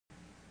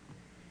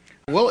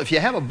Well, if you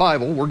have a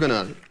Bible, we're going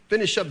to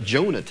finish up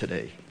Jonah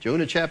today.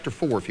 Jonah chapter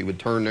 4, if you would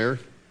turn there.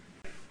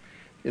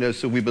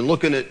 So we've been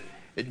looking at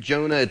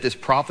Jonah, at this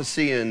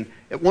prophecy, and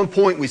at one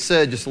point we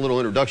said, just a little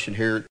introduction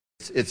here,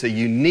 it's a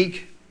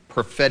unique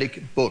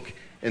prophetic book.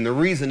 And the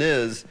reason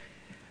is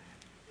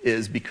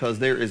because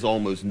there is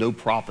almost no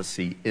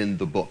prophecy in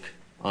the book.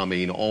 I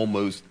mean,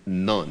 almost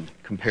none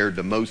compared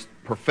to most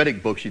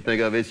prophetic books you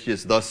think of. It's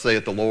just, thus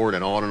saith the Lord,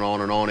 and on and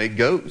on and on it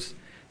goes.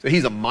 So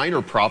he's a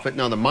minor prophet.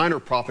 Now, the minor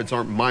prophets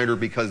aren't minor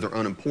because they're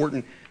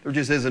unimportant. There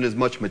just isn't as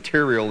much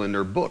material in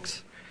their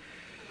books.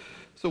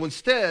 So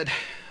instead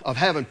of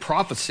having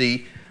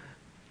prophecy,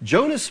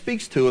 Jonah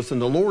speaks to us,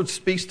 and the Lord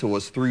speaks to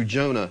us through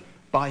Jonah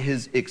by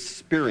his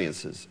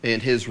experiences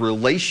and his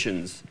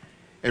relations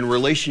and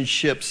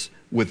relationships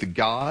with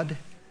God,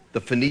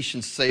 the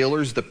Phoenician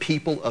sailors, the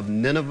people of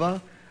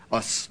Nineveh,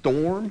 a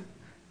storm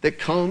that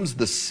comes,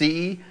 the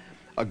sea,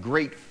 a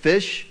great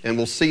fish, and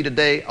we'll see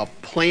today a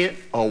plant,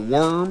 a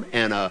worm,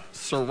 and a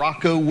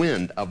sirocco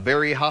wind, a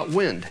very hot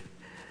wind.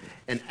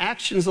 And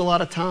actions a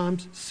lot of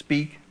times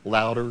speak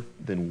louder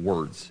than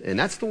words. And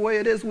that's the way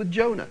it is with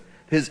Jonah.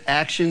 His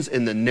actions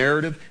in the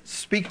narrative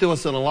speak to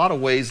us in a lot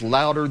of ways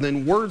louder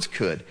than words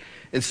could.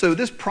 And so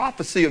this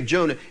prophecy of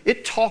Jonah,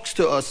 it talks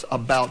to us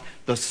about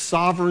the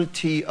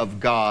sovereignty of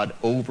God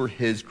over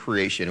his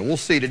creation. And we'll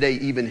see today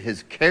even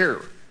his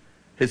care,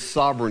 his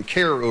sovereign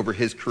care over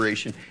his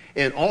creation,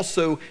 and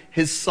also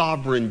his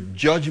sovereign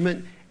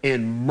judgment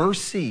and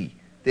mercy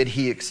that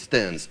he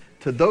extends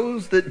to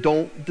those that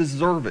don't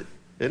deserve it.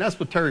 And that's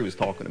what Terry was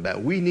talking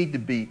about. We need to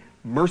be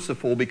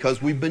merciful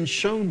because we've been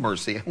shown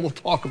mercy. And we'll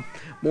talk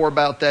more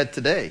about that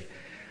today.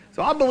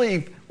 So I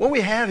believe what we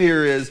have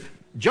here is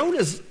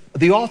Jonah's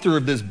the author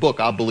of this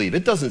book, I believe.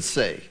 It doesn't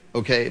say,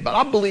 okay? But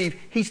I believe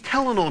he's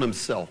telling on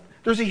himself.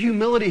 There's a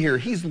humility here.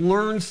 He's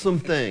learned some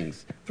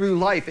things through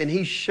life, and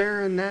he's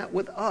sharing that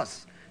with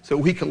us so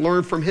we can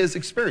learn from his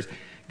experience.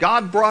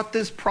 God brought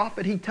this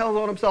prophet. He tells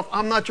on himself,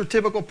 I'm not your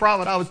typical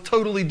prophet. I was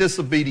totally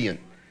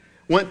disobedient.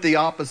 Went the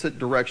opposite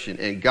direction,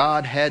 and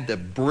God had to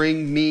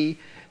bring me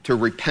to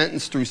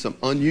repentance through some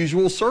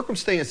unusual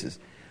circumstances.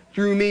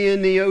 Threw me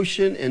in the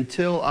ocean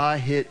until I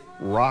hit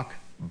rock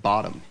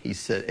bottom, he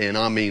said, and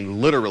I mean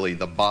literally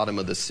the bottom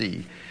of the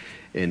sea.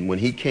 And when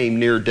he came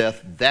near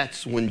death,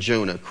 that's when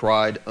Jonah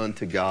cried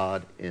unto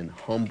God in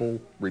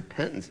humble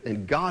repentance.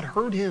 And God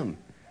heard him,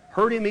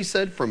 he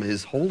said, from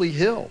his holy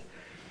hill.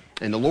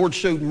 And the Lord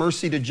showed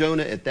mercy to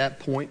Jonah at that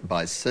point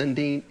by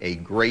sending a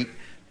great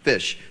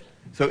fish.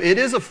 So it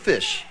is a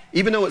fish,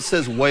 even though it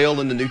says whale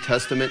in the New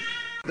Testament.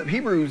 The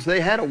Hebrews, they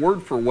had a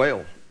word for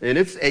whale, and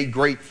it's a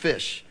great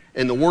fish.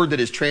 And the word that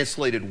is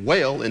translated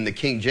whale in the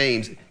King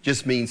James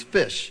just means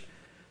fish.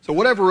 So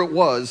whatever it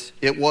was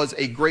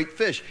a great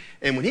fish.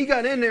 And when he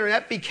got in there,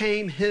 that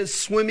became his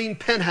swimming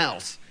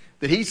penthouse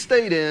that he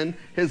stayed in,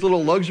 his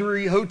little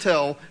luxury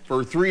hotel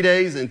for 3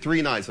 days and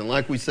 3 nights. And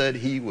like we said,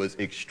 he was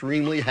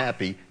extremely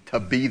happy to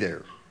be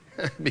there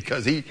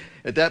because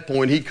at that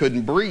point, he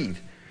couldn't breathe.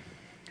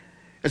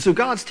 And so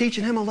God's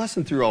teaching him a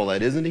lesson through all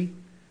that, isn't he?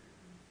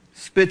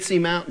 Spits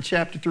him out in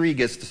chapter 3, he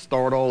gets to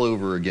start all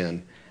over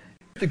again.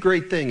 The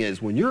great thing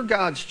is, when you're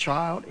God's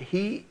child,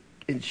 he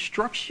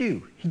instructs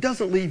you. He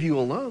doesn't leave you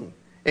alone.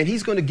 And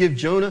he's going to give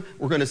Jonah,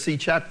 we're going to see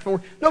chapter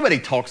 4. Nobody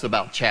talks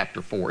about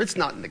chapter 4. It's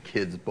not in the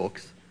kids'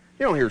 books.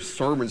 You don't hear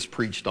sermons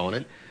preached on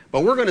it.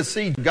 But we're going to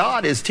see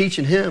God is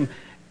teaching him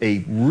a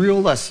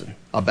real lesson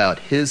about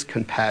his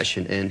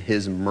compassion and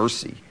his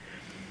mercy.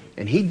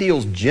 And he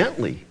deals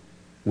gently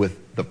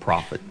with the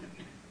prophet.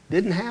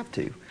 Didn't have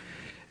to.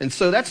 And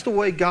so that's the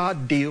way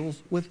God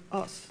deals with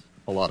us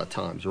a lot of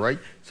times, right?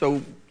 So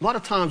a lot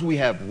of times we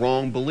have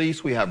wrong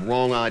beliefs, we have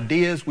wrong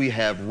ideas, we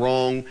have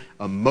wrong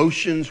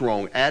emotions,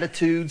 wrong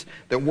attitudes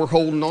that we're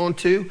holding on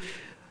to.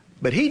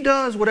 But he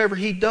does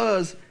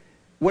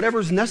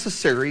whatever's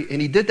necessary,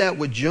 and he did that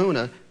with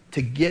Jonah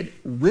to get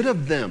rid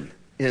of them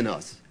in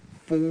us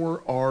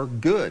for our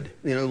good.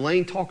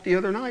 Lane talked the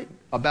other night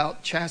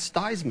about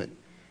chastisement.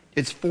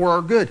 It's for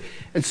our good.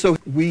 And so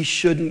we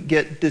shouldn't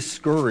get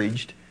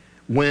discouraged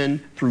when,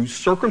 through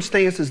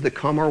circumstances that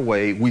come our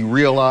way, we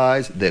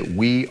realize that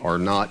we are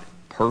not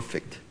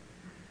perfect.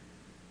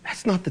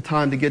 That's not the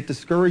time to get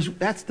discouraged.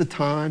 That's the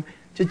time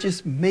to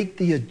just make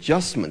the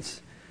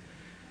adjustments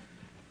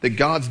that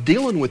God's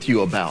dealing with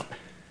you about.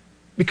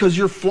 Because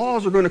your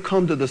flaws are going to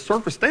come to the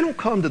surface. They don't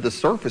come to the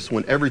surface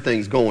when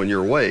everything's going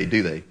your way,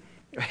 do they?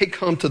 They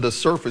come to the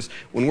surface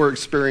when we're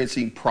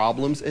experiencing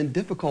problems and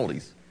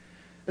difficulties.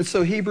 And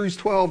so Hebrews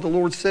 12, the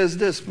Lord says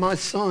this, my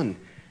son,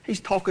 he's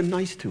talking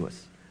nice to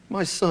us.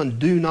 My son,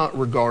 do not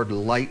regard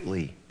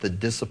lightly the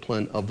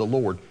discipline of the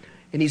Lord.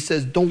 And he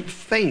says, don't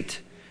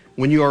faint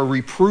when you are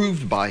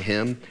reproved by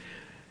him.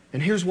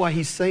 And here's why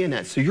he's saying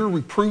that. So you're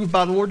reproved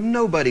by the Lord.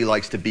 Nobody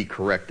likes to be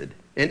corrected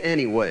in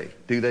any way,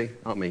 do they?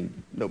 I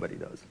mean, nobody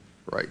does,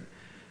 right?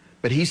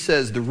 But he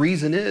says the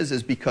reason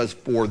is because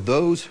for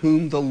those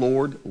whom the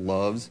Lord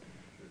loves,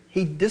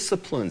 he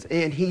disciplines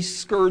and he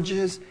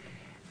scourges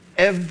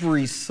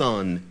every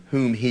son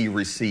whom he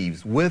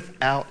receives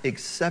without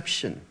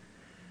exception.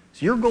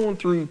 So you're going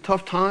through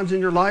tough times in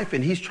your life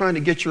and he's trying to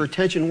get your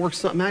attention, work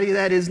something out of you.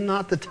 That is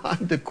not the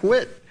time to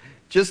quit.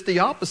 Just the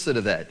opposite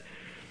of that.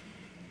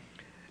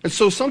 And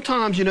so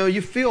sometimes,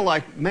 you feel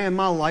like, man,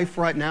 my life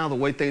right now, the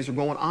way things are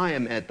going, I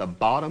am at the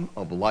bottom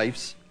of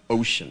life's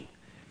ocean.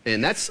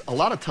 And that's a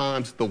lot of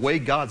times the way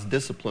God's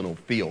discipline will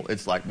feel.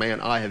 It's like,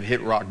 man, I have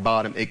hit rock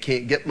bottom. It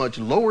can't get much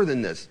lower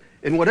than this.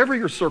 And whatever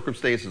your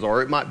circumstances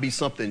are, it might be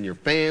something in your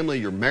family,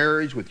 your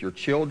marriage, with your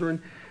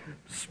children,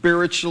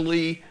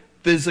 spiritually,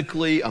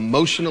 physically,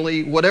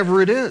 emotionally,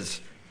 whatever it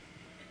is.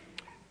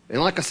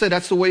 And like I said,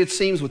 that's the way it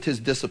seems with his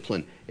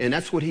discipline. And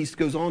that's what he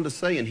goes on to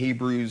say in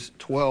Hebrews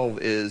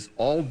 12 is,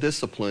 all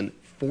discipline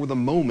for the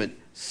moment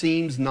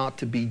seems not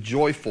to be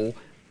joyful,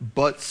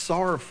 but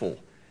sorrowful.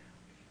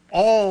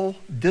 All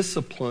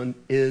discipline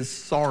is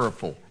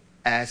sorrowful.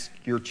 Ask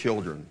your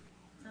children.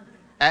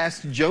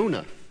 Ask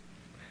Jonah.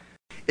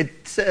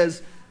 It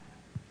says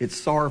it's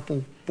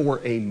sorrowful for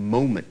a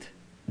moment,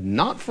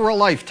 not for a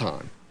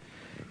lifetime.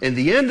 And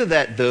the end of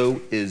that,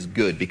 though, is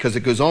good, because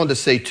it goes on to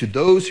say, to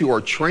those who are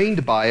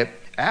trained by it,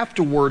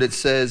 afterward it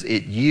says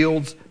it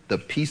yields the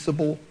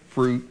peaceable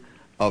fruit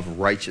of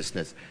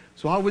righteousness.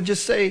 So I would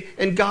just say,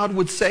 and God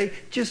would say,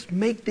 just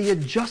make the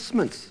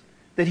adjustments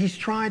that he's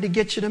trying to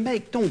get you to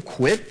make. Don't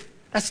quit.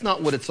 That's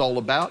not what it's all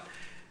about.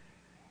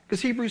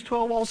 Because Hebrews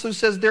 12 also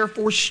says,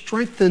 therefore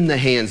strengthen the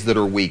hands that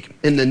are weak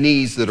and the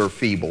knees that are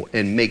feeble,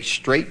 and make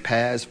straight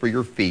paths for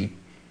your feet,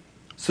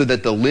 so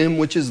that the limb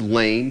which is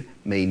lame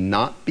may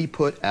not be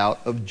put out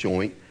of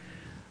joint,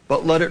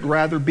 but let it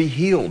rather be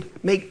healed.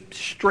 Make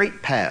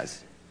straight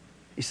paths.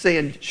 He's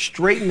saying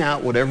straighten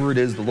out whatever it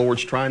is the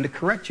Lord's trying to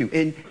correct you,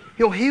 and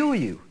he'll heal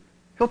you.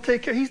 He'll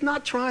take care. He's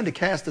not trying to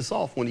cast us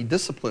off when he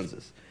disciplines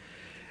us.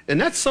 And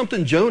that's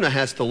something Jonah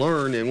has to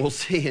learn, and we'll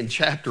see in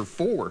chapter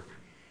 4.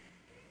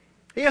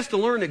 He has to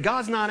learn that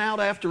God's not out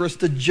after us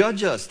to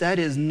judge us. That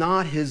is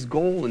not his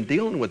goal in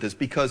dealing with this,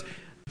 because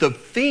the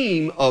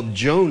theme of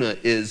Jonah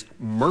is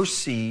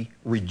mercy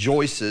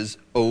rejoices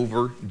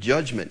over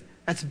judgment.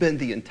 That's been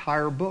the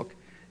entire book.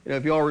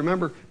 If you all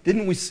remember,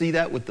 didn't we see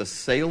that with the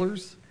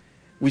sailors?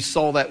 We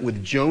saw that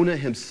with Jonah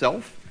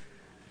himself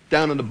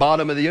down in the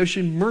bottom of the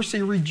ocean.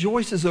 Mercy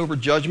rejoices over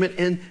judgment.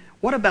 And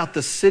what about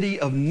the city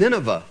of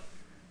Nineveh?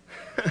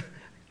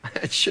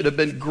 It should have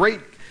been great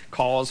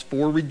cause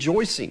for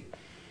rejoicing.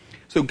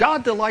 So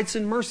God delights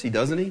in mercy,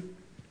 doesn't he?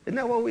 Isn't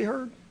that what we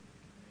heard?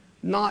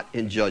 Not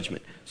in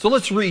judgment. So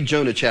let's read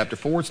Jonah chapter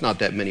 4. It's not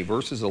that many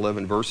verses,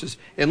 11 verses.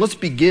 And let's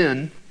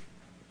begin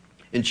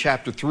in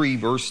chapter 3,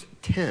 verse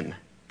 10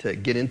 to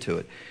get into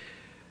it.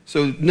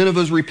 So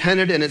Nineveh's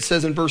repented, and it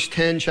says in verse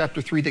 10,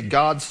 chapter 3, that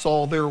God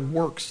saw their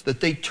works,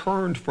 that they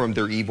turned from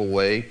their evil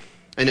way.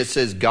 And it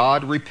says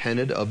God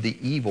repented of the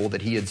evil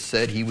that he had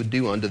said he would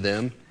do unto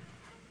them,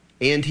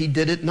 and he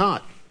did it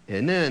not.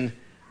 And then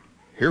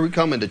here we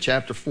come into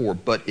chapter 4.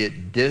 But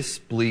it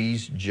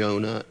displeased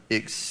Jonah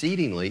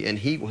exceedingly, and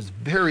he was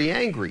very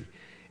angry.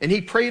 And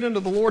he prayed unto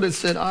the Lord and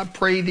said, I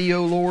pray thee,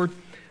 O Lord,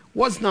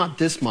 was not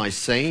this my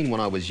saying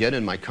when I was yet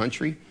in my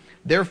country?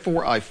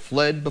 Therefore I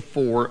fled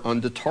before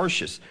unto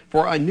Tarshish,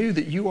 for I knew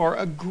that you are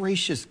a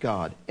gracious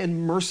God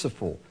and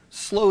merciful,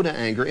 slow to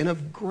anger, and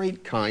of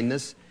great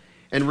kindness,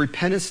 and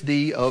repentest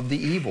thee of the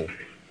evil.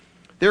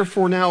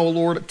 Therefore now, O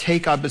Lord,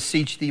 take, I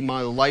beseech thee,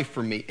 my life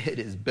from me. It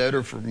is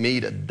better for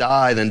me to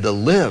die than to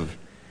live.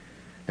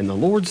 And the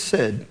Lord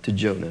said to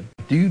Jonah,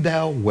 do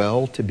thou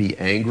well to be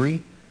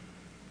angry?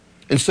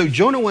 And so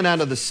Jonah went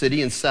out of the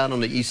city and sat on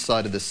the east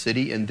side of the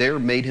city, and there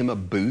made him a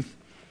booth,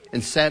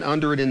 and sat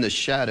under it in the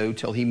shadow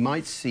till he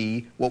might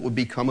see what would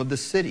become of the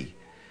city.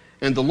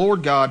 And the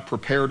Lord God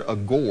prepared a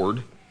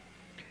gourd,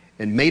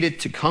 and made it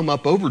to come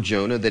up over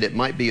Jonah, that it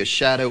might be a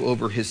shadow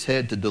over his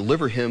head, to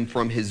deliver him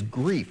from his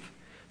grief.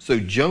 So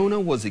Jonah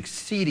was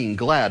exceeding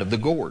glad of the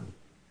gourd.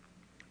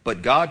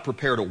 But God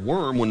prepared a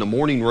worm when the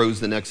morning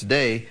rose the next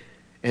day,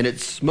 and it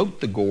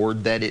smote the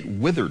gourd that it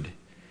withered.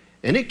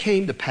 And it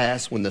came to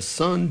pass when the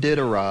sun did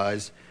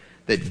arise,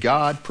 that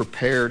God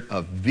prepared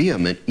a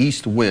vehement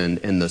east wind,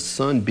 and the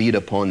sun beat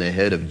upon the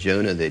head of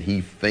Jonah, that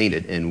he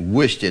fainted and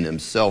wished in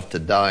himself to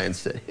die, and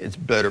said, it's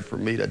better for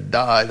me to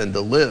die than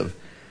to live.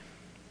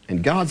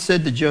 And God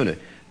said to Jonah,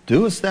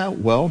 doest thou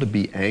well to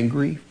be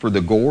angry for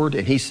the gourd?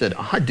 And he said,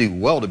 I do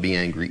well to be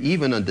angry,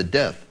 even unto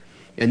death.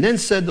 And then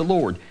said the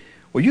Lord,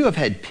 well, you have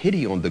had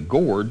pity on the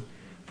gourd,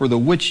 for the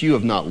which you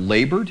have not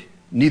labored,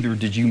 neither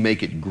did you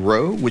make it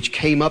grow, which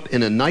came up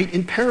in a night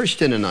and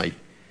perished in a night.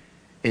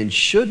 And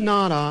should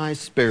not I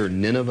spare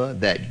Nineveh,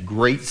 that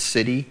great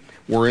city,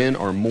 wherein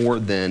are more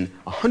than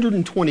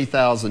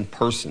 120,000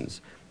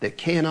 persons that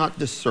cannot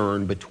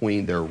discern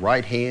between their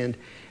right hand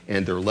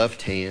and their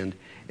left hand,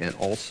 and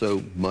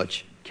also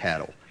much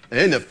cattle? And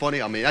isn't it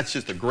funny? I mean, that's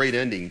just a great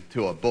ending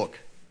to a book,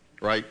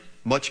 right?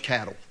 Much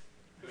cattle.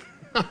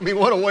 I mean,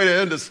 what a way to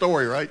end a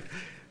story, right?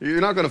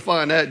 You're not going to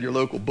find that in your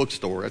local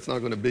bookstore. That's not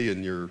going to be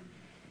in your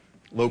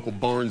local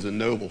Barnes and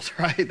Nobles,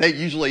 right? They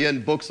usually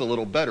end books a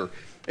little better.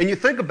 And you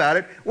think about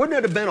it, wouldn't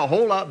it have been a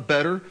whole lot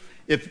better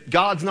if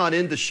God's not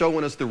into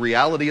showing us the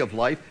reality of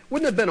life?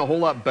 Wouldn't it have been a whole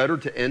lot better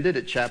to end it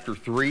at chapter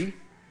 3,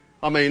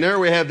 I mean, there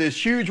we have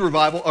this huge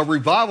revival. A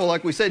revival,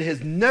 like we said,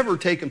 has never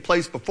taken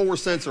place before,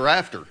 since, or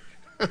after.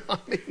 I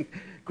mean,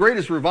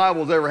 greatest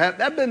revival's ever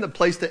happened. That'd been the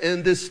place to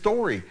end this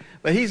story.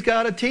 But he's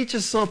got to teach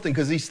us something,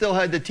 because he still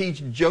had to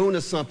teach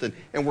Jonah something.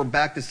 And we're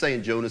back to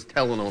saying Jonah's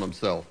telling on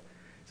himself.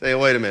 Say,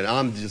 wait a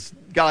minute,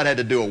 God had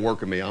to do a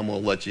work in me. I'm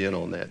going to let you in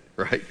on that,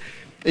 right?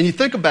 And you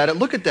think about it,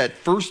 look at that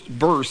first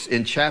verse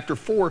in chapter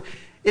 4.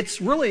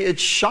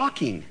 It's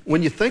shocking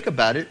when you think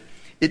about it.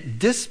 It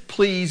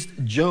displeased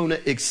Jonah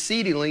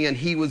exceedingly, and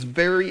he was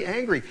very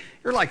angry.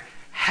 You're like,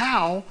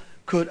 how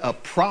could a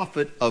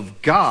prophet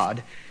of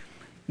God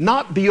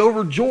not be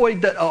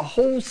overjoyed that a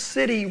whole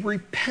city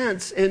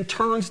repents and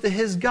turns to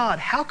his God?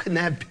 How can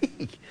that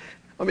be?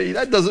 I mean,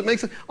 that doesn't make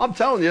sense. I'm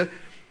telling you,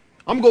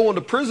 I'm going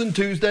to prison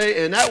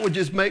Tuesday, and that would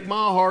just make my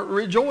heart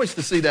rejoice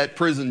to see that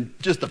prison,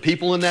 just the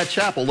people in that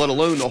chapel, let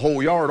alone the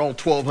whole yard, all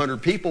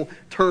 1,200 people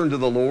turn to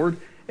the Lord.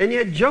 And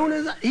yet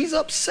Jonah, he's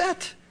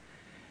upset.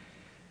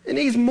 And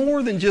he's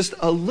more than just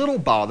a little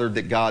bothered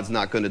that God's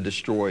not going to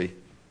destroy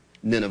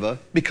Nineveh,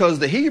 because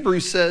the Hebrew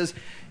says,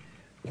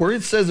 where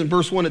it says in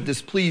verse 1, it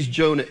displeased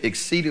Jonah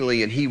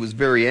exceedingly, and he was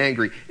very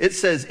angry. It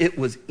says it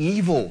was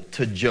evil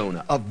to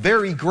Jonah, a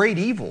very great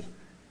evil.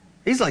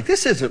 He's like,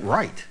 this isn't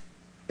right.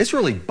 It's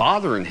really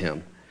bothering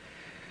him.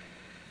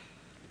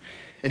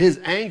 And his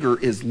anger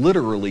is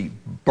literally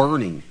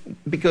burning,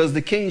 because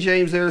the King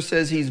James there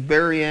says he's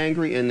very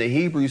angry, and the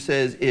Hebrew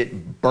says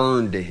it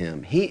burned to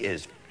him. He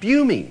is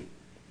fuming.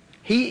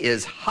 He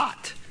is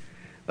hot.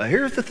 But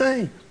here's the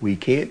thing. We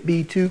can't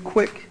be too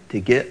quick to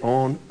get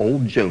on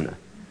old Jonah,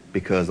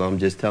 because I'm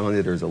just telling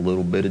you, there's a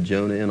little bit of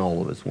Jonah in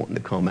all of us wanting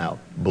to come out.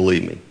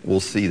 Believe me, we'll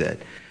see that.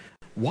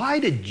 Why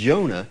did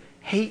Jonah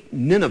hate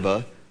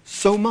Nineveh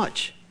so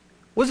much?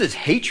 What's his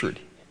hatred?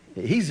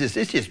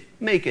 It's just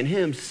making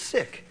him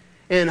sick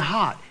and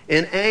hot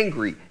and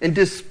angry and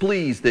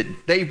displeased that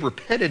they've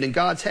repented and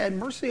God's had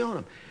mercy on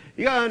them.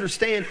 You got to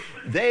understand,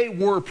 they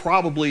were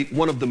probably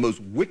one of the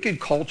most wicked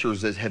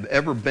cultures that have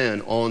ever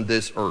been on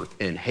this earth,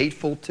 and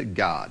hateful to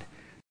God.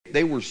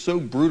 They were so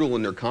brutal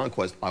in their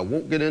conquest. I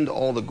won't get into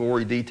all the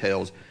gory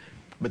details,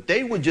 but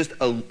they would just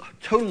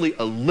totally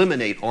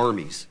eliminate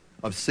armies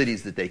of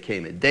cities that they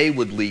came in. They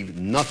would leave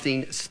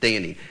nothing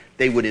standing.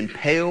 They would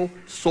impale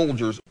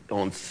soldiers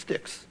on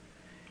sticks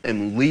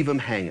and leave them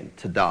hanging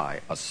to die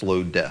a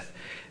slow death.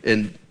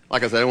 And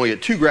like I said, I don't want to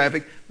get too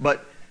graphic,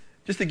 but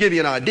just to give you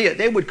an idea,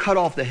 they would cut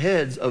off the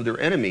heads of their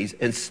enemies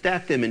and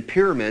stack them in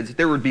pyramids.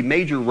 There would be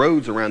major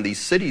roads around these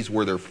cities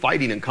where they're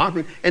fighting and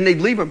conquering, and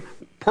they'd leave them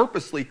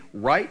purposely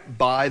right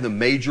by the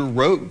major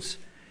roads.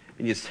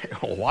 And you say,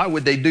 oh, why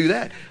would they do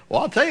that?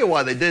 Well, I'll tell you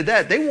why they did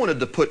that. They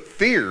wanted to put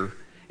fear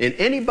in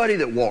anybody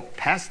that walked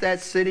past that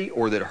city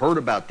or that heard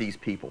about these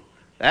people.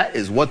 That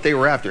is what they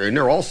were after. And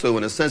they're also,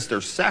 in a sense,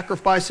 they're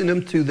sacrificing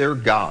them to their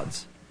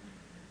gods.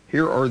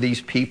 Here are these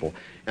people.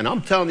 And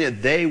I'm telling you,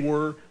 they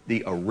were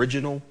the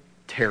original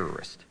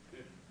terrorists.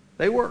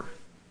 They were.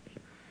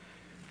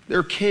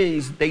 Their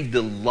kings, they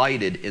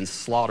delighted in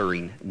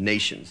slaughtering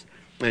nations.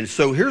 And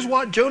so here's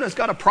what Jonah's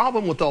got a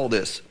problem with all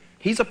this.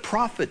 He's a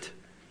prophet.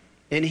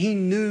 And he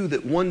knew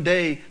that one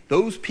day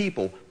those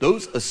people,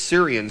 those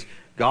Assyrians,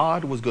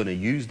 God was going to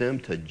use them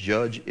to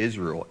judge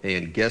Israel.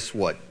 And guess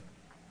what?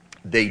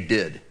 They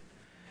did.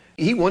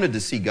 He wanted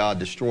to see God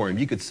destroy them.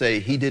 You could say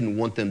he didn't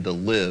want them to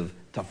live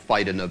to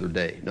fight another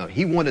day. No,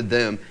 he wanted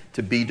them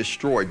to be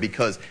destroyed,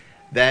 because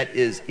that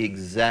is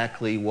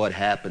exactly what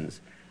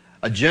happens.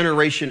 A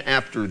generation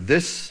after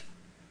this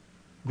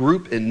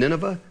group in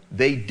Nineveh,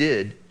 they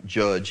did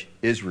judge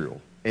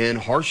Israel, and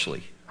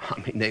harshly.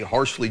 I mean, they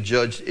harshly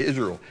judged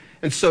Israel.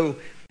 And so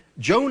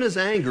Jonah's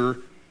anger,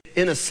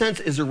 in a sense,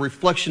 is a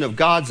reflection of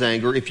God's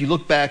anger. If you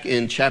look back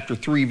in chapter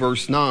 3,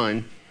 verse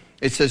 9,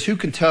 it says, who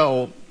can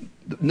tell,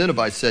 the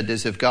Ninevites said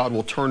this, if God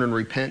will turn and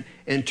repent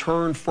and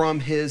turn from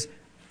his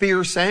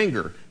fierce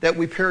anger, that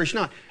we perish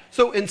not.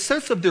 So in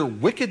sense of their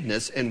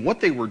wickedness and what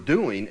they were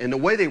doing and the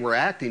way they were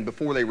acting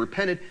before they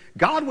repented,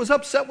 God was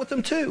upset with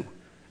them too.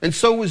 And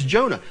so was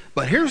Jonah.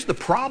 But here's the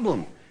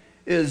problem,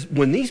 is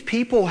when these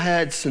people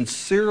had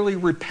sincerely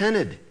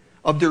repented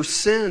of their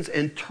sins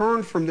and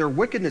turned from their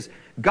wickedness,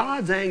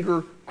 God's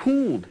anger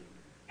cooled.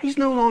 He's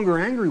no longer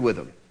angry with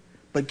them.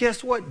 But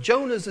guess what?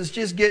 Jonah's is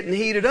just getting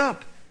heated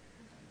up.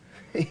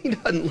 He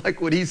doesn't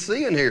like what he's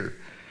seeing here.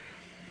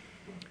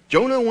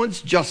 Jonah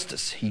wants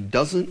justice. He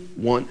doesn't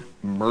want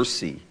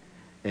mercy.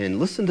 And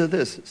listen to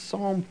this,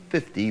 Psalm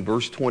 50,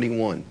 verse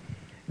 21.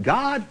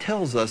 God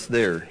tells us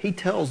there, he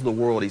tells the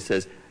world, he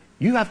says,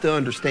 you have to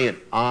understand,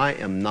 I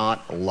am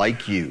not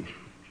like you.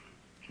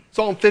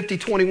 Psalm 50,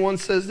 21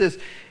 says this.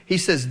 He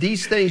says,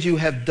 these things you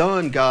have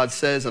done, God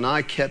says, and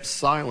I kept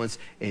silence,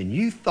 and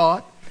you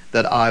thought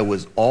that I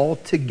was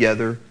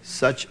altogether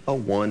such a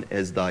one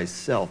as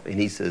thyself. And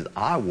he says,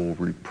 I will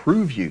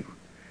reprove you.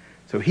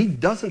 So he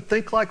doesn't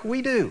think like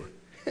we do.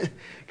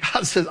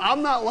 God says,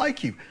 I'm not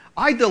like you.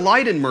 I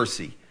delight in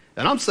mercy.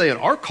 And I'm saying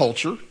our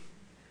culture,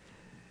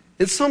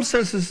 in some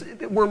senses,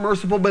 we're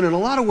merciful, but in a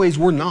lot of ways,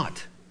 we're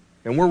not.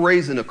 And we're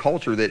raised in a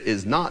culture that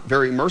is not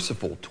very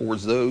merciful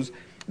towards those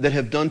that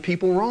have done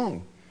people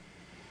wrong.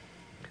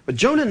 But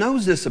Jonah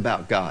knows this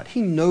about God.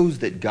 He knows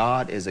that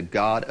God is a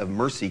God of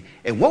mercy.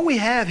 And what we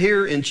have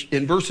here in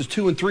verses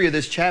 2 and 3 of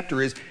this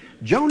chapter is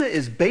Jonah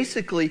is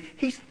basically,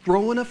 he's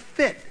throwing a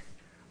fit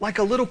like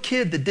a little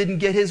kid that didn't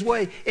get his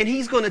way. And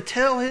he's going to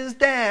tell his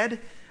dad,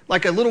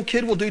 like a little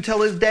kid will do,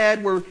 tell his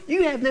dad, where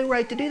you have no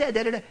right to do that.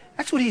 Da, da, da.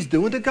 That's what he's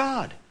doing to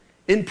God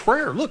in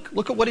prayer.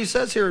 Look at what he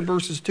says here in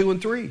verses 2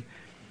 and 3.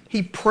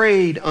 He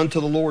prayed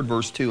unto the Lord,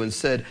 verse 2, and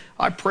said,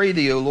 I pray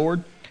thee, O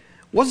Lord,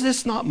 was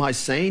this not my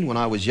saying when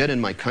I was yet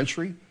in my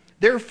country?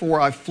 Therefore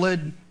I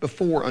fled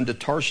before unto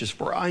Tarshish,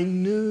 for I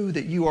knew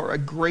that you are a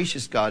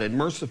gracious God and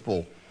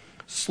merciful,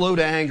 slow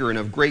to anger and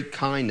of great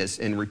kindness,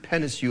 and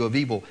repentest you of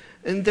evil.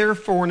 And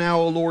therefore now,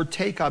 O Lord,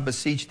 take, I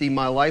beseech thee,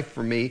 my life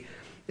from me.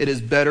 It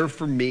is better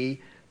for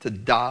me to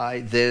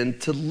die than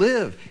to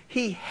live.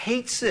 He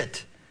hates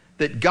it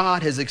that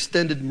God has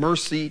extended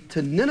mercy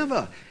to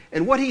Nineveh.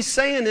 And what he's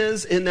saying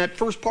is, in that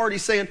first part,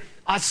 he's saying,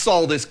 I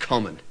saw this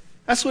coming.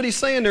 That's what he's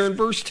saying there in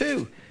verse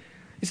 2.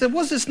 He said,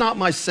 was this not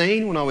my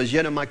saying when I was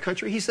yet in my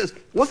country? He says,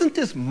 wasn't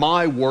this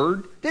my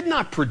word? Didn't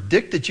I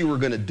predict that you were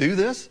going to do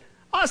this?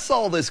 I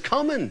saw this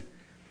coming.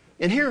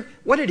 And here,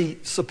 what did he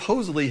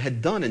supposedly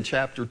had done in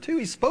chapter 2?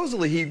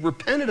 He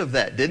repented of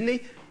that, didn't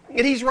he?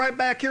 And he's right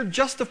back here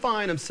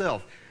justifying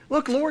himself.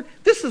 Look, Lord,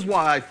 this is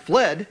why I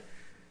fled.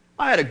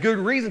 I had a good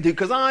reason to,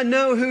 because I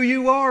know who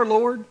you are,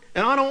 Lord,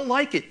 and I don't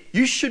like it.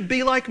 You should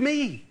be like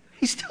me.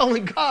 He's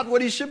telling God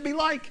what he should be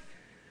like.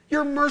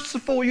 You're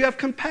merciful, you have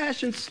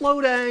compassion,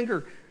 slow to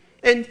anger.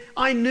 And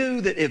I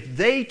knew that if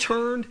they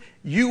turned,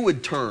 you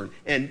would turn.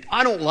 And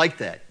I don't like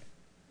that.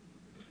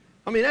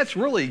 I mean, that's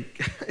really,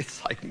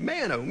 it's like,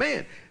 man, oh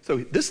man. So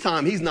this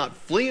time he's not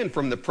fleeing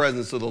from the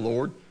presence of the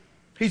Lord.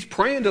 He's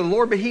praying to the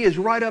Lord, but he is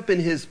right up in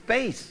his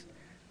face,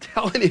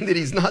 telling him that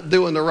he's not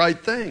doing the right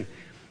thing.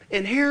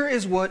 And here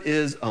is what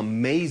is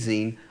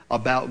amazing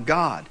about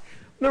God.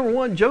 Number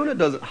one, Jonah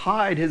doesn't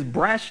hide his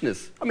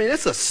brashness. I mean,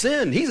 it's a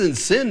sin. He's in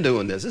sin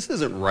doing this. This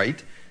isn't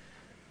right.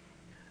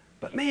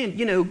 But man,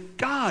 you know,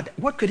 God,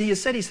 what could he have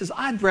said? He says,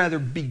 I'd rather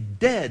be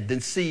dead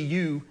than see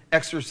you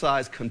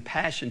exercise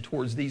compassion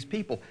towards these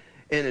people.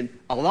 And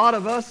a lot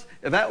of us,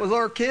 if that was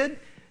our kid,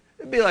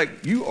 it'd be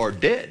like, you are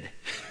dead.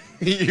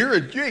 You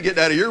ain't getting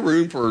out of your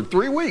room for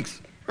 3 weeks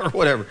or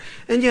whatever.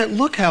 And yet,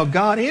 look how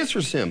God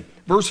answers him.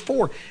 Verse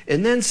 4,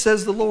 and then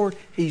says the Lord,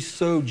 he's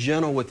so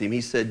gentle with him.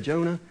 He said,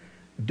 Jonah,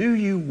 do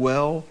you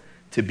well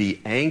to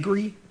be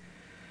angry?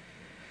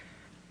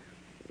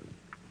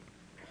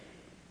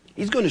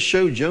 He's going to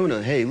show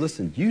Jonah, hey,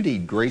 listen, you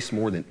need grace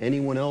more than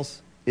anyone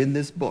else in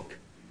this book.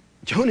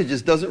 Jonah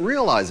just doesn't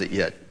realize it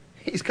yet.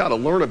 He's got to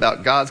learn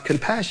about God's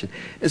compassion.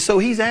 And so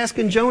he's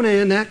asking Jonah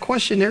in that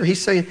question there,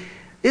 he's saying,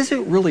 is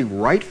it really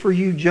right for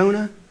you,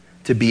 Jonah,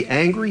 to be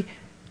angry?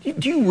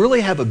 Do you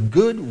really have a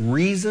good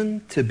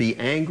reason to be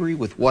angry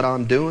with what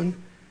I'm doing?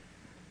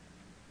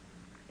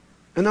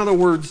 In other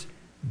words,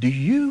 do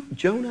you,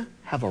 Jonah,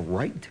 have a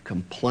right to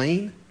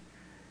complain?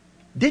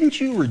 Didn't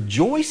you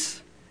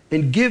rejoice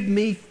and give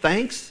me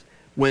thanks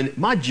when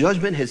my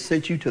judgment has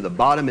sent you to the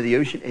bottom of the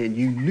ocean and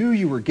you knew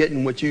you were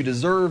getting what you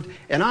deserved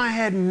and I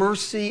had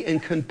mercy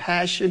and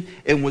compassion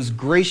and was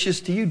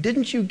gracious to you?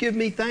 Didn't you give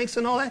me thanks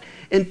and all that?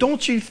 And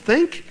don't you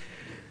think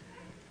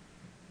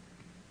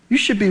you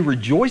should be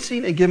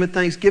rejoicing and giving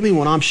thanksgiving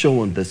when I'm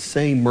showing the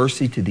same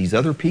mercy to these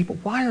other people?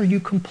 Why are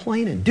you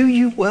complaining? Do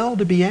you well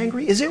to be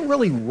angry? Is it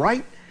really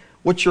right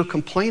what you're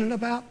complaining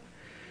about?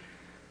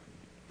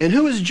 And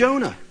who is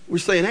Jonah? We're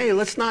saying, hey,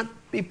 let's not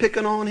be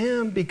picking on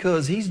him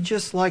because he's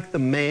just like the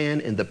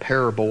man in the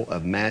parable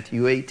of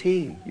Matthew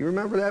 18. You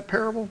remember that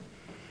parable?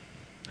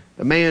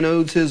 The man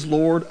owes his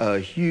Lord a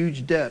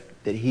huge debt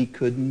that he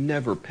could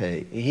never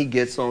pay. And he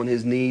gets on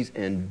his knees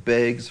and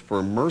begs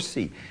for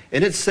mercy.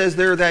 And it says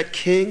there that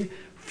king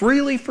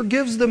freely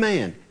forgives the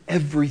man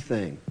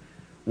everything.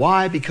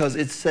 Why? Because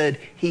it said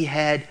he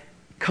had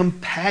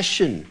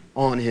compassion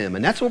on him.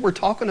 And that's what we're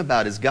talking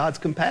about, is God's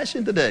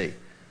compassion today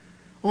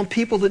on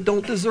people that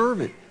don't deserve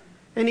it.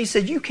 And he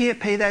said, you can't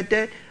pay that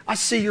debt. I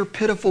see your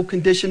pitiful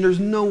condition. There's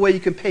no way you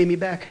can pay me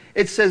back.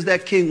 It says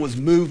that king was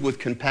moved with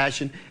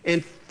compassion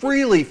and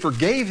freely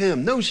forgave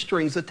him. No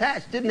strings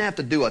attached. Didn't have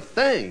to do a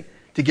thing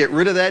to get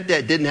rid of that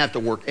debt. Didn't have to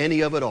work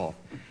any of it off.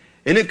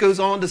 And it goes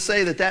on to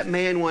say that that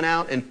man went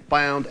out and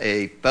found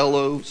a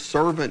fellow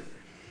servant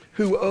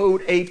who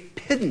owed a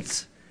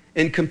pittance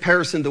in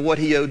comparison to what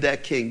he owed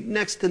that king.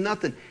 Next to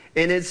nothing.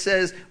 And it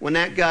says when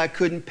that guy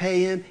couldn't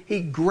pay him, he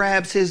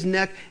grabs his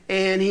neck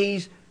and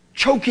he's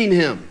choking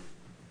him.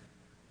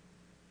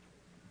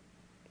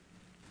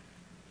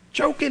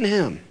 Choking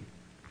him.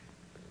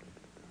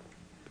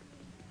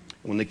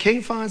 When the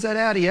king finds that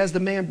out, he has the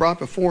man brought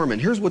before him.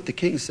 And here's what the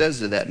king says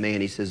to that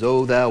man. He says,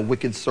 "O thou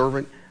wicked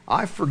servant,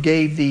 I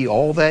forgave thee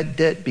all that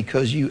debt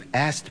because you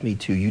asked me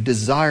to. You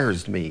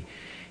desired me."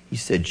 He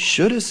said,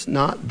 "Shouldest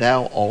not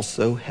thou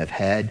also have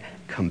had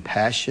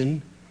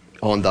compassion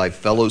on thy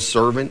fellow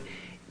servant,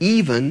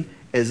 even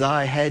as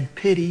I had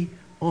pity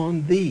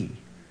on thee?"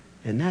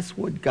 And that's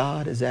what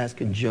God is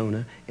asking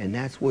Jonah, and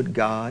that's what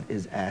God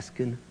is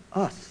asking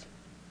us.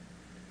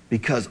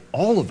 Because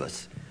all of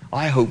us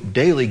I hope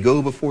daily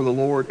go before the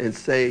Lord and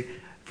say,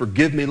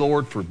 forgive me,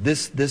 Lord, for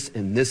this,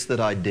 and this that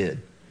I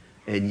did.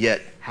 And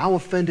yet, how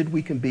offended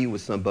we can be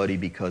with somebody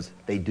because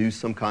they do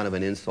some kind of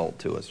an insult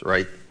to us,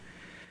 right?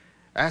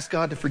 Ask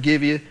God to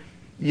forgive you.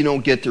 You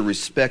don't get the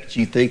respect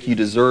you think you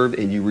deserve,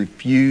 and you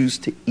refuse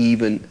to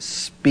even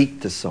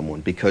speak to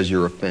someone because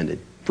you're offended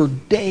for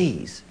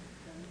days.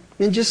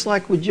 And just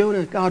like with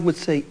Jonah, God would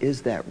say,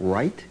 is that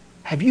right?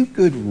 Have you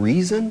good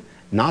reason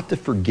not to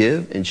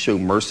forgive and show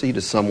mercy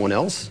to someone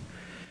else?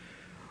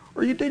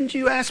 Or didn't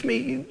you ask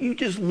me, you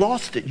just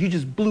lost it. You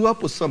just blew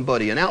up with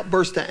somebody, an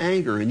outburst of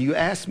anger, and you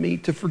asked me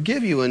to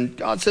forgive you. And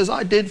God says,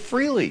 I did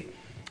freely.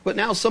 But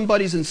now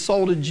somebody's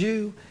insulted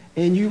you,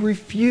 and you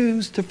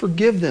refuse to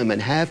forgive them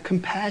and have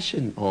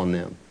compassion on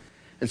them.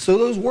 And so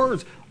those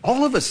words,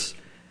 all of us,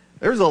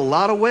 there's a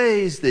lot of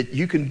ways that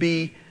you can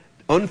be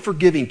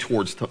unforgiving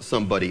towards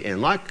somebody.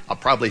 And like I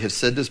probably have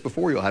said this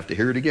before, you'll have to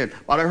hear it again.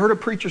 But I heard a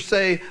preacher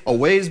say a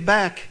ways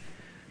back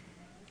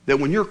that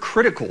when you're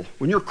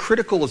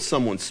critical of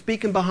someone,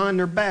 speaking behind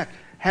their back,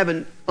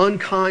 having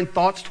unkind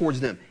thoughts towards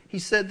them, he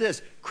said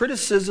this,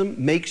 criticism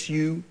makes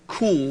you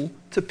cool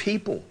to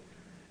people.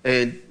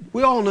 And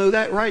we all know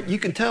that, right? You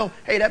can tell,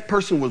 hey, that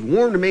person was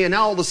warm to me, and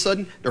now all of a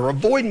sudden they're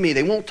avoiding me.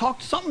 They won't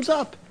talk. Something's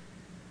up.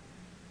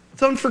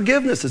 It's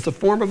unforgiveness. It's a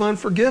form of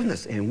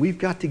unforgiveness. And we've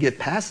got to get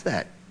past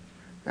that.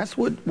 That's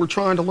what we're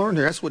trying to learn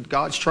here. That's what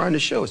God's trying to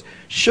show us.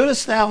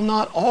 Shouldest thou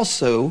not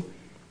also,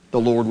 the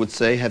Lord would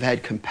say, have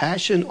had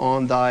compassion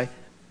on thy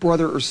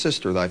brother or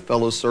sister, thy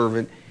fellow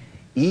servant,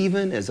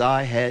 even as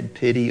I had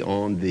pity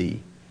on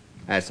thee?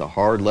 That's a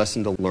hard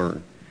lesson to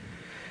learn.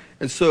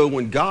 And so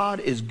when God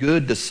is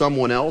good to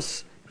someone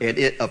else and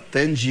it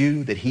offends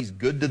you that he's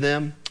good to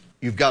them,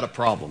 you've got a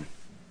problem,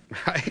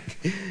 right?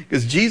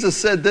 Because Jesus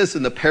said this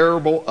in the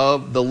parable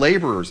of the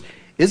laborers.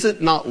 Is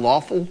it not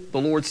lawful, the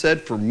Lord said,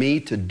 for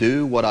me to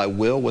do what I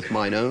will with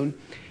mine own?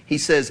 He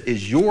says,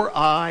 is your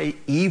eye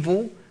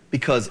evil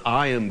because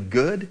I am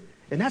good?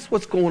 And that's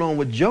what's going on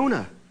with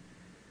Jonah.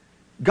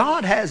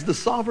 God has the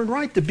sovereign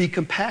right to be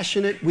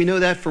compassionate. We know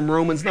that from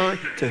Romans 9,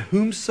 to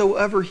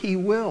whomsoever he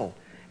will.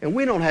 And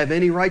we don't have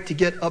any right to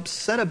get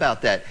upset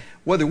about that,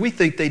 whether we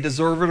think they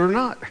deserve it or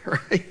not,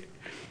 right?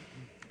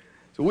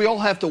 So we all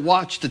have to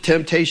watch the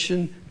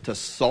temptation to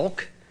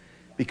sulk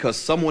because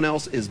someone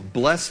else is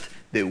blessed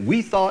that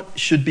we thought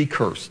should be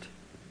cursed.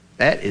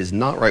 That is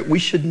not right. We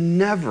should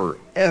never,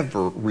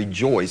 ever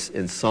rejoice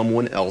in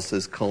someone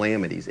else's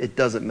calamities. It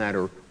doesn't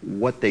matter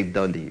what they've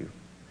done to you.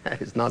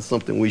 That is not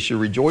something we should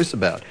rejoice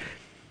about.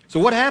 So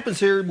what happens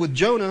here with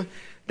Jonah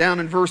down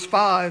in verse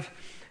 5,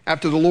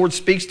 after the Lord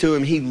speaks to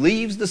him, he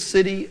leaves the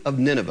city of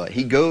Nineveh.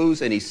 He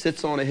goes and he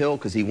sits on a hill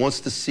because he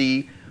wants to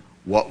see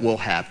what will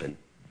happen.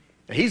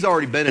 He's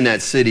already been in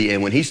that city,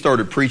 and when he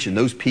started preaching,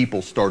 those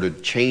people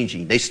started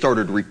changing. They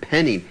started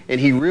repenting, and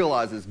he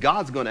realizes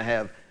God's going to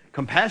have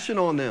compassion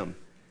on them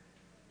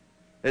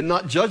and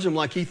not judge them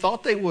like he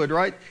thought they would,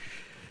 right?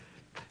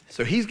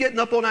 So he's getting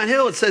up on that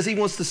hill. It says he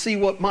wants to see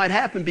what might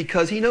happen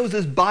because he knows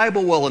his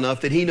Bible well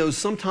enough that he knows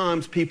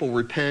sometimes people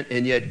repent,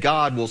 and yet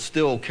God will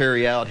still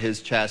carry out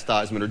his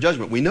chastisement or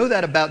judgment. We know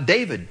that about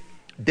David.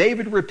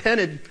 David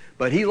repented,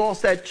 but he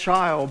lost that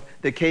child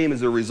that came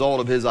as a result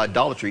of his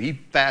idolatry. He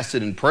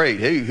fasted and prayed.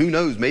 Hey, who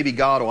knows? Maybe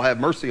God will have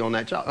mercy on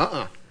that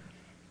child.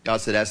 God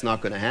said that's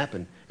not going to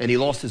happen. And he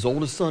lost his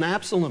oldest son,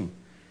 Absalom.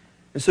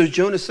 And so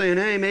Jonah's saying,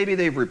 hey, maybe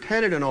they've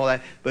repented and all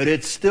that, but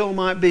it still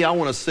might be, I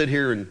want to sit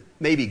here and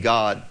maybe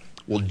God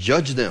will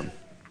judge them.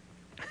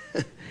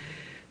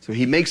 So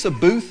he makes a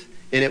booth,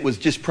 and it was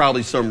just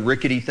probably some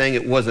rickety thing.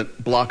 It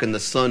wasn't blocking the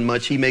sun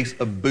much. He makes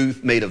a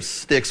booth made of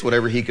sticks,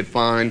 whatever he could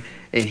find,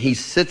 and he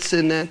sits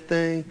in that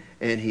thing,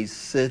 and he's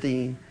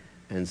sitting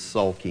and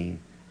sulking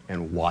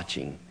and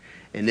watching.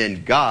 And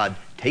then God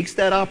takes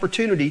that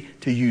opportunity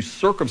to use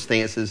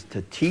circumstances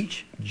to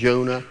teach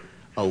Jonah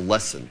a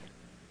lesson.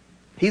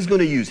 He's going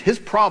to use his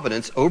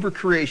providence over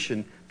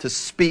creation to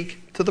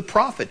speak to the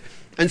prophet.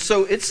 And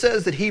so it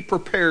says that he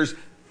prepares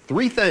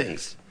 3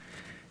 things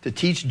to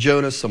teach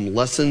Jonah some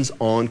lessons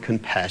on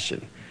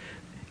compassion.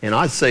 And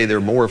I'd say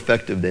they're more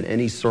effective than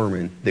any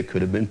sermon that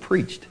could have been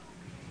preached.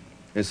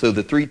 And so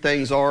the 3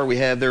 things are, we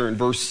have there in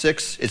verse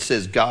 6, it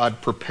says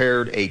God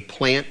prepared a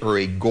plant or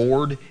a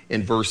gourd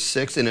in verse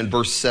 6. And in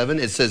verse 7,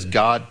 it says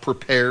God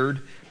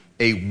prepared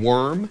a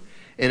worm.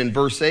 And in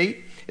verse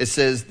 8, it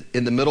says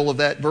in the middle of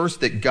that verse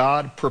that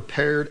God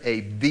prepared a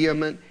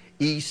vehement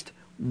east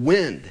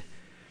wind.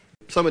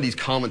 Some of these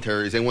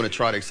commentaries, they want to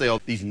try to say,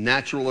 oh, these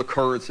natural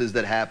occurrences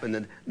that happen.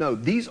 And no,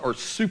 these are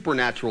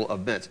supernatural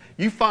events.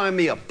 You find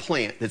me a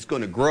plant that's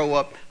going to grow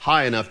up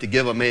high enough to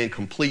give a man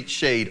complete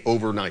shade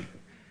overnight.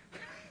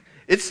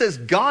 It says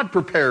God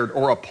prepared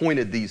or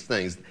appointed these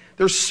things.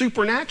 They're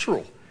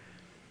supernatural.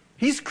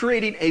 He's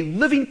creating a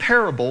living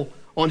parable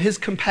on his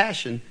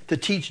compassion to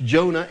teach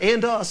Jonah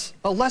and us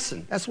a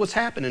lesson. That's what's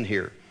happening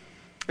here.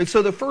 And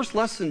so the first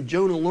lesson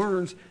Jonah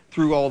learns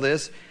through all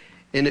this,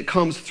 and it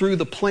comes through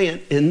the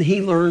plant, and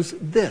he learns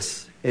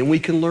this, and we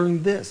can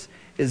learn this,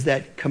 is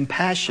that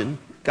compassion,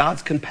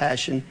 God's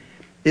compassion,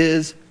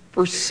 is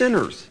for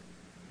sinners.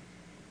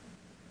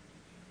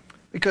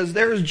 Because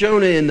there's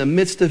Jonah in the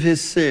midst of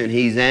his sin.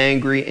 He's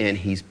angry and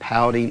he's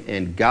pouting,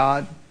 and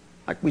God,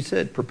 like we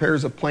said,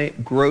 prepares a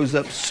plant, grows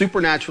up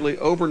supernaturally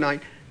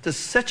overnight to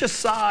such a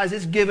size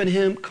it's given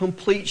him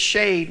complete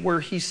shade where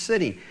he's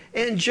sitting.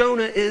 And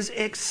Jonah is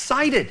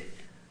excited,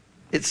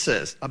 it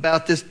says,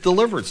 about this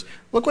deliverance.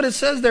 Look what it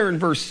says there in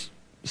verse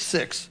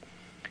 6.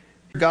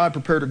 God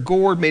prepared a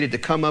gourd, made it to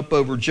come up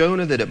over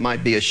Jonah, that it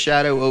might be a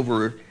shadow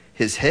over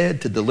his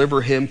head to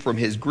deliver him from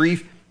his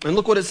grief. And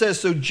look what it says.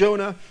 So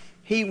Jonah,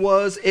 he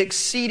was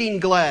exceeding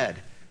glad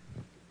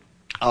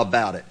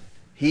about it.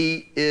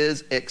 He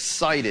is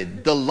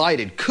excited,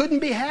 delighted, couldn't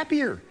be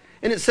happier.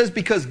 And it says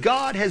because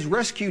God has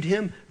rescued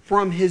him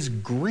from his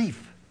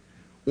grief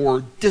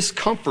or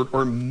discomfort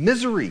or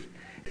misery.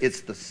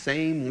 It's the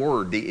same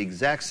word, the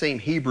exact same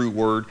Hebrew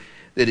word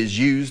that is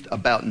used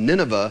about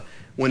Nineveh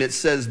when it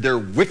says their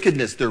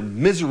wickedness, their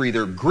misery,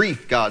 their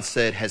grief, God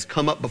said, has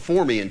come up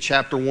before me in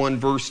chapter 1,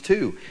 verse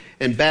 2.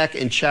 And back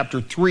in chapter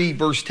 3,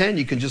 verse 10,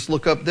 you can just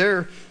look up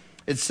there.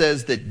 It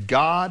says that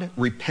God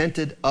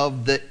repented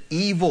of the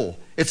evil.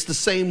 It's the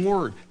same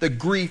word, the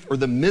grief or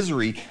the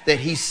misery that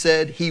he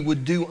said he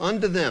would do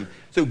unto them.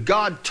 So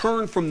God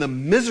turned from the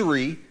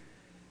misery,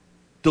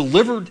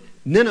 delivered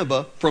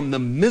Nineveh from the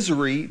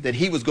misery that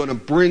he was going to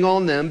bring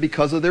on them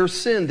because of their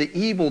sin, the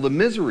evil, the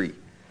misery.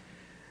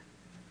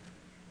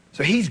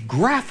 So he's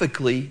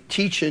graphically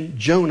teaching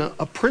Jonah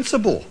a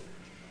principle.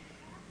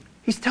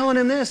 He's telling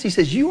him this. He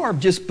says, you are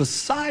just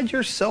beside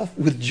yourself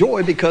with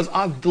joy because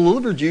I've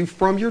delivered you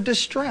from your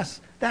distress,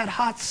 that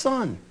hot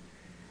sun.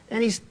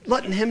 And he's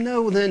letting him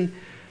know then,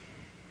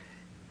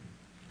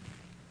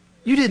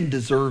 you didn't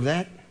deserve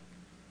that.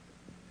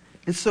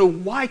 And so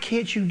why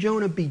can't you,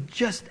 Jonah, be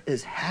just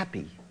as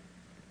happy?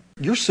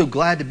 You're so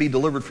glad to be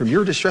delivered from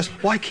your distress.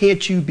 Why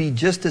can't you be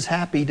just as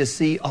happy to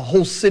see a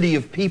whole city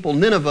of people,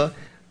 Nineveh,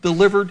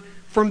 delivered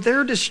from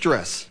their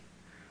distress?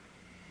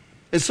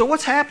 And so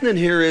what's happening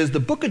here is the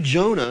book of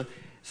Jonah,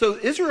 so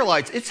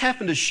Israelites, it's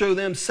happened to show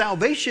them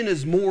salvation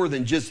is more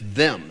than just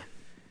them.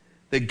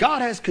 That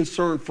God has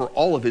concern for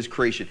all of his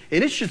creation.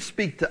 And it should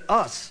speak to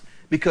us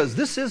because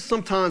this is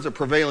sometimes a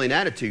prevailing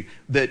attitude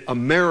that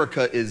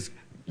America is,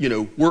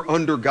 we're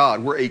under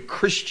God. We're a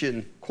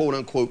Christian, quote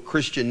unquote,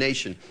 Christian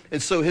nation.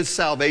 And so his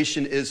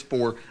salvation is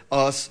for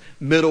us,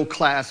 middle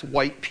class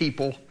white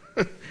people,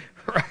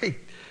 right?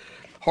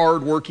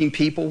 Hardworking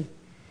people.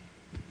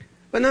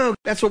 But no,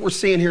 that's what we're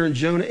seeing here in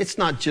Jonah. It's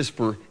not just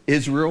for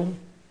Israel.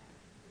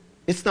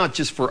 It's not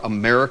just for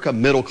America,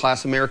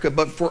 middle-class America,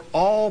 but for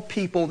all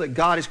people that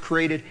God has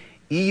created.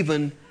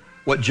 Even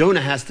what Jonah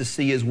has to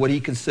see is what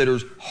he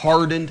considers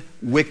hardened,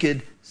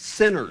 wicked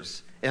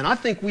sinners. And I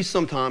think we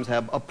sometimes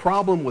have a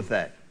problem with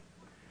that.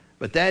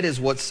 But that is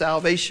what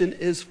salvation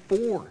is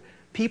for.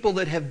 People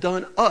that have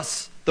done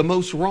us the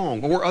most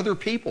wrong or other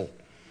people.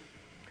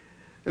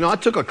 I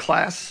took a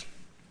class.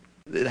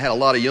 It had a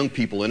lot of young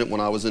people in it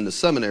when I was in the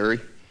seminary,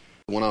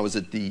 when I was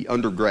at the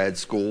undergrad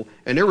school.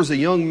 And there was a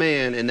young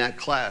man in that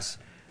class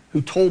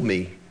who told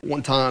me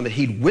one time that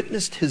he'd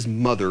witnessed his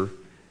mother.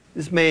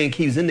 This man,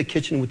 he was in the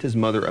kitchen with his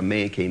mother. A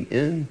man came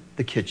in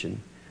the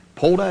kitchen,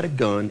 pulled out a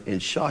gun,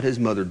 and shot his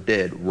mother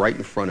dead right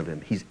in front of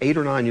him. He's 8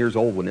 or 9 years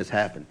old when this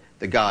happened.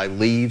 The guy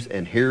leaves,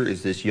 and here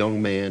is this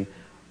young man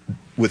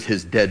with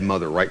his dead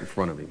mother right in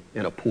front of him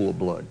in a pool of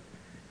blood.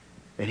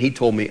 And he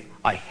told me,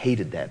 I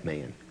hated that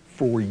man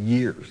for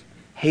years.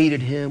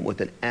 Hated him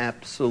with an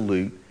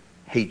absolute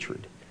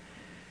hatred.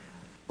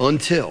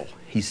 Until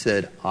he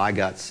said, I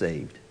got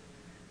saved.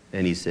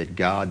 And he said,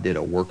 God did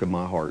a work in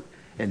my heart.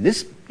 And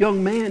this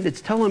young man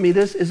that's telling me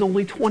this is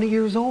only 20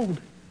 years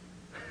old.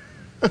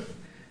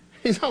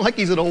 He's not like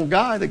he's an old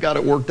guy that got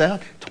it worked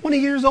out. 20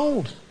 years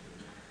old.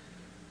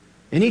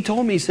 And he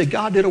told me, he said,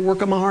 God did a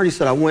work in my heart. He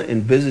said, I went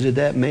and visited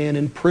that man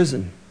in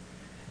prison.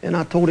 And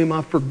I told him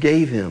I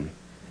forgave him.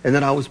 And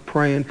that I was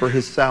praying for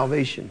his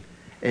salvation.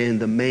 And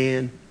the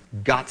man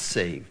got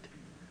saved.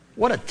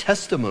 What a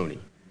testimony.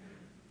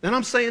 And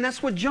I'm saying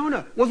that's what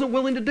Jonah wasn't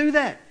willing to do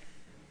that.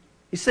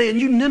 He's saying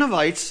you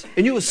Ninevites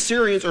and you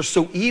Assyrians are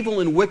so evil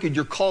and wicked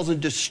you're causing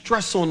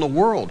distress on the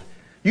world.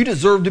 You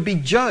deserve to be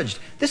judged.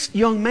 This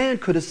young man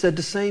could have said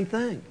the same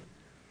thing.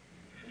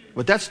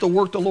 But that's the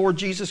work the Lord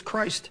Jesus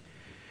Christ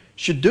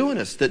should do in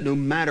us, that no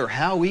matter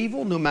how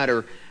evil, no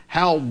matter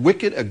how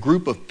wicked a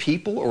group of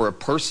people or a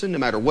person, no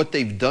matter what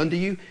they've done to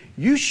you,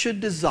 you should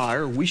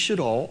desire, we should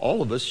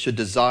all of us should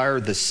desire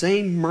the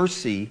same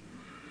mercy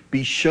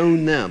be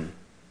shown them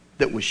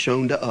that was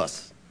shown to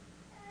us.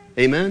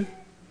 Amen?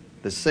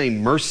 The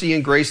same mercy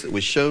and grace that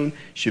was shown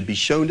should be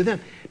shown to them.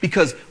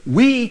 Because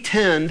we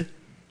tend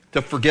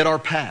to forget our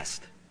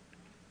past,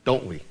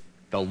 don't we?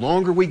 The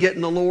longer we get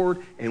in the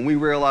Lord and we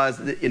realize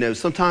that,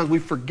 sometimes we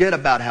forget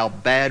about how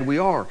bad we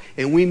are.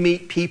 And we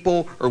meet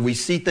people or we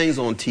see things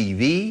on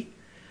TV.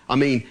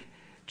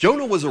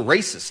 Jonah was a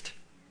racist.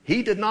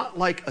 He did not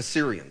like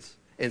Assyrians.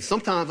 And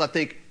sometimes I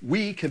think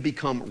we can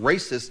become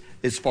racist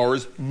as far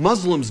as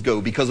Muslims go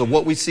because of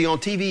what we see on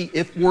TV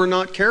if we're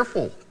not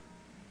careful.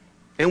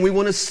 And we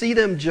want to see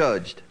them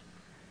judged.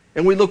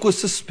 And we look with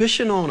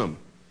suspicion on them.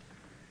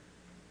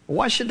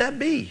 Why should that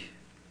be?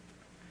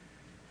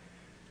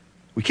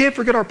 We can't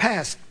forget our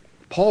past.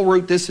 Paul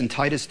wrote this in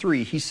Titus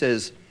 3. He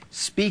says,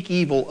 speak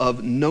evil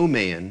of no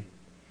man,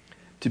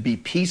 to be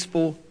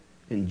peaceful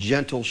and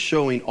gentle,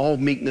 showing all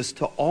meekness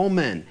to all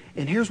men.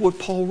 And here's what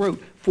Paul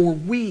wrote. For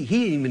we,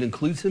 he even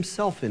includes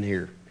himself in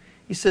here.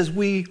 He says,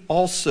 we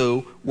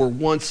also were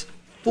once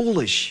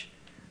foolish,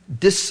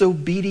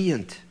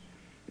 disobedient,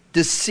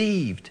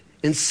 deceived,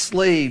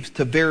 enslaved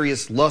to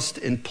various lust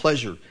and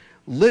pleasure,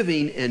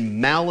 living in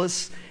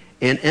malice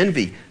and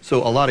envy.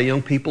 So a lot of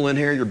young people in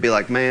here, you'll be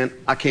like, man,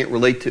 I can't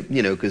relate to,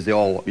 because they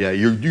all,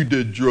 you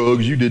did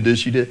drugs, you did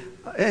this, you did.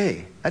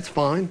 Hey, that's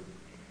fine.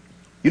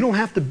 You don't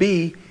have to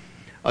be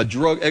a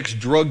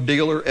ex-drug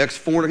dealer,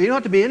 ex-foreigner. You don't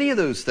have to be any of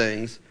those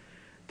things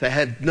to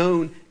have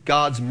known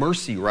God's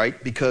mercy,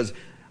 right? Because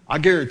I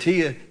guarantee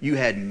you, you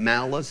had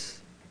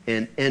malice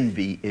and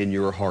envy in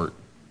your heart.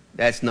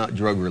 That's not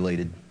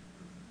drug-related.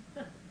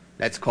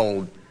 That's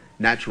called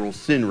natural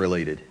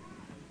sin-related,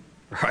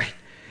 right?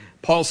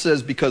 Paul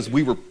says because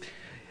we were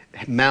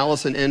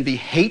malice and envy,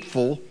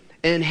 hateful,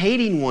 and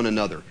hating one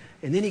another.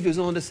 And then he goes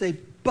on to say,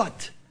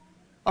 but.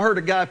 I heard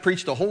a guy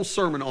preach the whole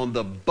sermon on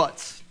the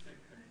buts.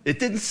 It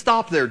didn't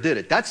stop there, did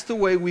it? That's the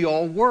way we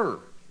all were.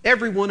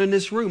 Everyone in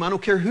this room, I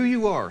don't care who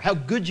you are, how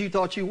good you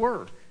thought you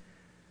were.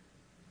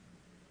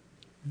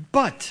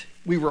 But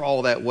we were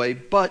all that way.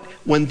 But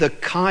when the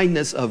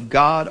kindness of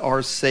God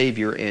our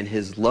Savior and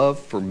His love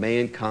for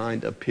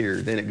mankind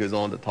appeared, then it goes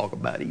on to talk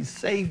about He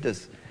saved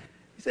us.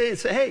 He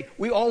said, hey,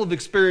 we all have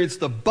experienced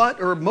the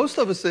but, or most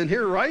of us in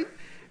here, right?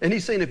 And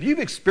he's saying, if you've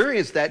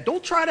experienced that,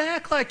 don't try to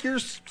act like you're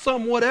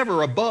some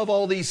whatever above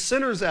all these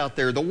sinners out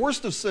there, the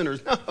worst of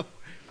sinners.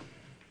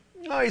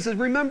 No, he says,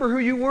 remember who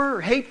you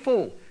were,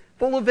 hateful,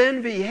 full of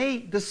envy,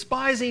 hate,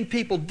 despising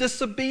people,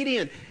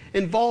 disobedient,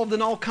 involved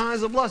in all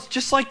kinds of lust,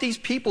 just like these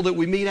people that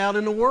we meet out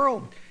in the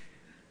world,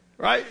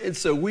 right? And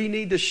so we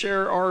need to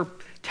share our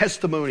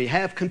testimony,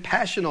 have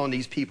compassion on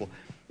these people.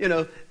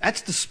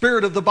 That's the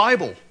spirit of the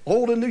Bible,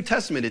 Old and New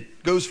Testament.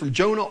 It goes from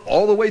Jonah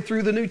all the way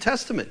through the New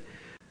Testament.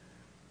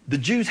 The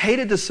Jews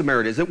hated the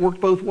Samaritans. It worked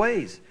both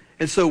ways.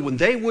 And so when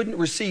they wouldn't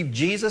receive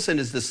Jesus and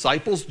His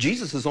disciples,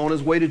 Jesus is on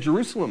His way to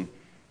Jerusalem.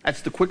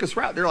 That's the quickest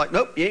route. They're like,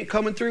 nope, you ain't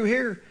coming through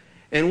here.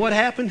 And what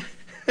happened?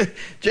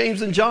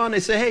 James and John, they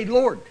say, hey,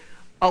 Lord,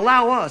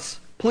 allow us,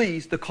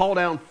 please, to call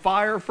down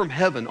fire from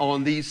heaven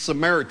on these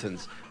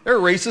Samaritans. They're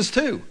racist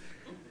too.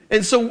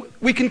 And so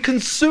we can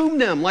consume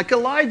them like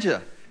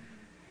Elijah.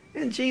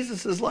 And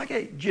Jesus is like,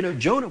 hey,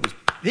 Jonah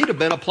he'd have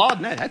been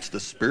applauding that. That's the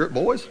spirit,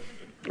 boys.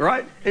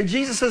 Right? And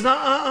Jesus says,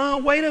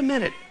 wait a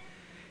minute.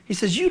 He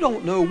says, you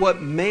don't know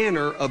what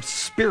manner of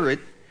spirit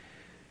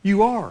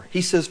you are.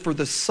 He says, for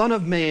the Son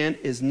of Man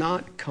is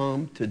not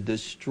come to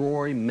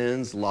destroy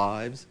men's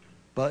lives,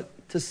 but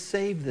to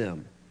save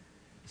them.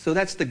 So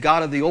that's the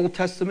God of the Old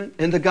Testament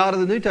and the God of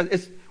the New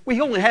Testament. We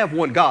only have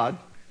one God.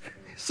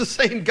 It's the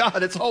same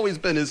God. It's always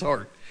been His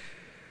heart.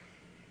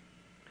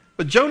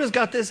 But Jonah's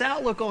got this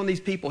outlook on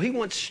these people. He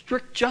wants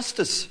strict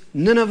justice.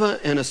 Nineveh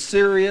and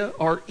Assyria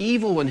are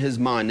evil in his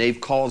mind. They've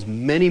caused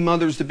many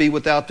mothers to be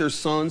without their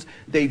sons.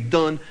 They've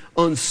done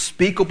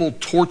unspeakable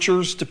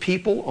tortures to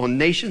people on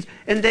nations,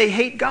 and they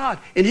hate God.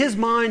 In his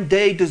mind,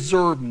 they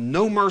deserve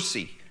no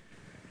mercy.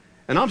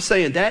 And I'm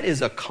saying that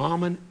is a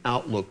common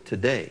outlook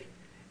today.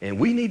 And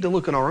we need to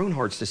look in our own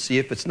hearts to see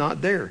if it's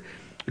not there.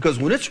 Because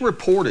when it's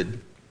reported,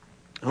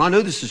 and I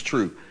know this is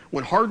true,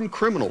 when hardened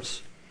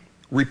criminals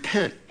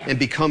repent and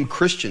become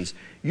Christians,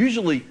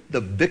 usually the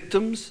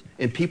victims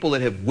and people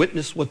that have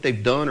witnessed what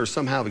they've done or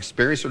somehow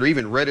experienced it or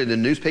even read it in the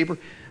newspaper,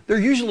 they're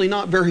usually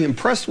not very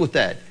impressed with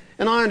that.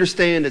 And I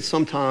understand that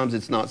sometimes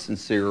it's not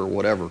sincere or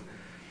whatever.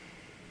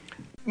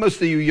 Most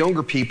of you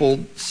younger people,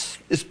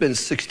 it's been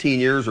 16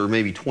 years or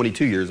maybe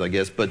 22 years, I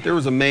guess, but there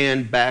was a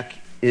man back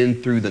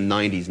in through the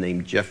 90s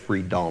named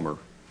Jeffrey Dahmer.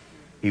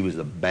 He was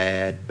a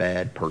bad,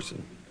 bad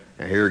person.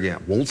 Now here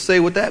again, won't say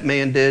what that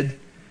man did.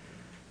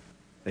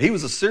 He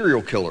was a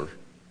serial killer,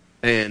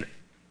 and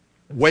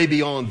way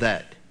beyond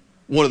that,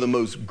 one of the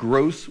most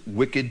gross,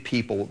 wicked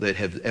people that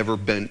have ever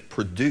been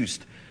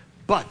produced.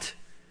 But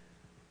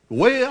the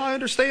way I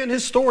understand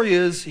his story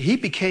is he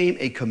became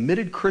a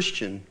committed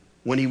Christian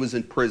when he was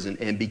in prison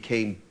and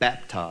became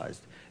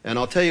baptized. And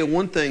I'll tell you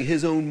one thing,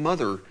 his own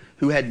mother,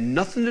 who had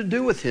nothing to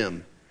do with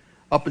him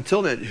up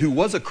until then, who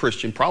was a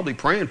Christian, probably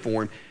praying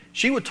for him,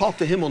 she would talk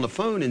to him on the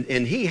phone,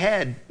 and he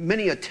had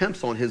many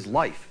attempts on his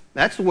life.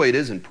 That's the way it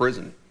is in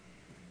prison.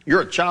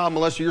 You're a child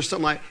molester, you're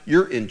something like,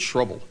 you're in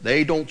trouble.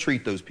 They don't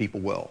treat those people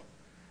well.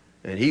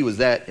 And he was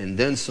that and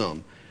then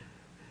some.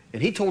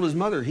 And he told his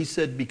mother, he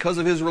said, because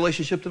of his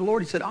relationship to the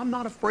Lord, he said, I'm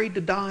not afraid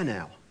to die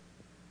now.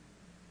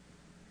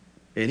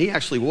 And he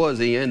actually was.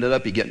 He ended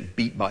up getting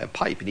beat by a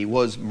pipe, and he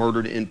was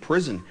murdered in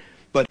prison.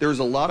 But there's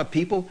a lot of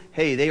people,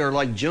 hey, they are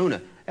like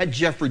Jonah. That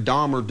Jeffrey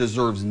Dahmer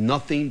deserves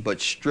nothing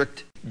but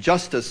strict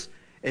justice.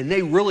 And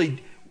they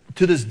really,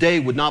 to this day,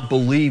 would not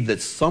believe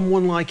that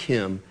someone like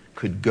him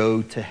could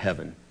go to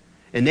heaven.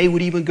 And they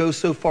would even go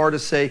so far to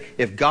say,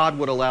 if God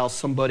would allow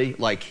somebody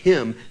like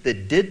him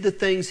that did the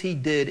things he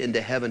did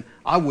into heaven,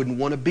 I wouldn't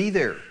want to be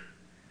there.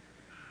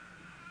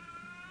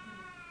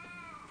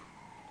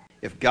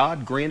 if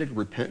God granted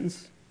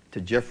repentance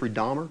to Jeffrey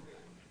Dahmer,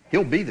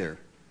 he'll be there,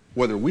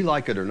 whether we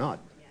like it or not.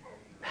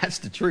 That's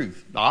the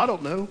truth. Now, I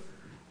don't know.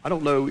 I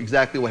don't know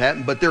exactly what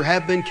happened, but there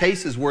have been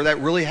cases where that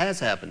really has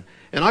happened.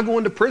 And I go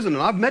into prison,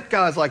 and I've met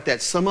guys like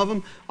that. Some of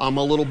them, I'm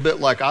a little bit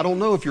like, I don't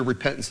know if your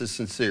repentance is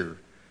sincere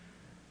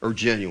or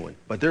genuine.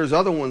 But there's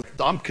other ones,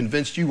 I'm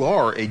convinced you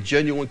are a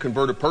genuine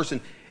converted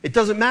person. It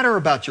doesn't matter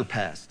about your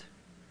past.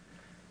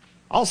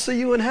 I'll see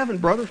you in heaven,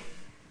 brother.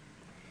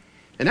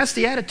 And that's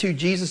the attitude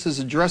Jesus is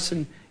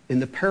addressing in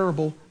the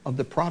parable of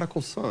the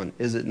prodigal son,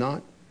 is it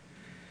not?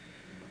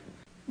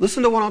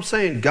 Listen to what I'm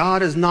saying.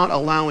 God is not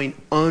allowing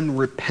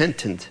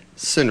unrepentant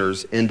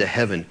sinners into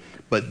heaven,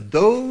 but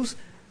those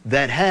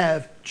that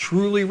have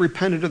truly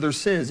repented of their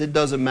sins, it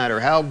doesn't matter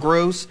how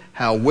gross,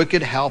 how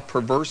wicked, how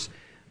perverse,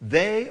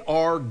 they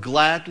are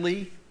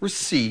gladly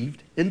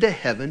received into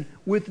heaven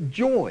with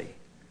joy.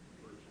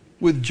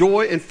 With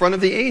joy in front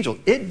of the angel.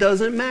 It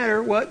doesn't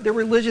matter what the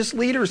religious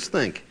leaders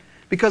think.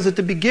 Because at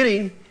the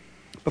beginning,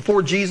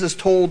 before Jesus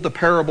told the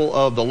parable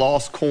of the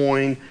lost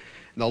coin,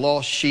 the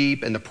lost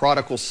sheep, and the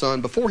prodigal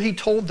son, before he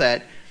told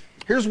that,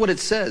 here's what it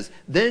says.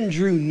 Then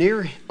drew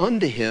near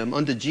unto him,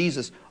 unto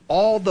Jesus,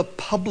 all the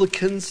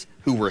publicans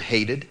who were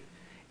hated,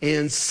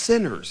 and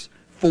sinners,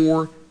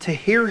 for to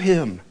hear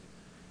him.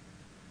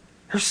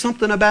 There's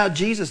something about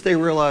Jesus. They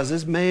realize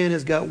this man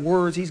has got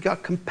words. He's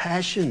got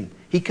compassion.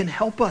 He can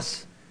help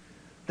us.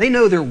 They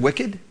know they're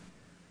wicked,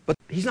 but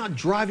he's not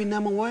driving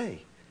them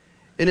away.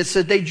 And it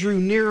said they drew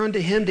near unto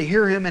him to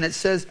hear him. And it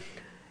says,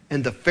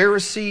 and the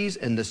Pharisees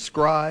and the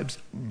scribes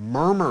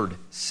murmured,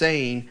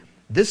 saying,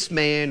 this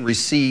man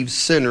receives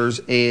sinners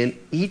and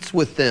eats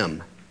with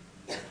them.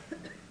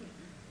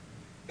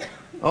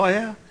 Oh,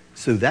 yeah.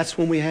 So that's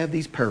when we have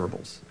these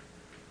parables.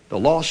 The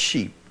lost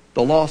sheep,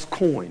 the lost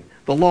coin,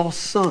 the lost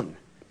son.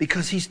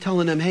 Because he's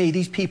telling them, hey,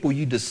 these people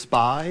you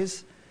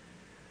despise,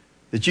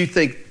 that you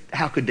think,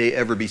 how could they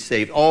ever be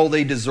saved? All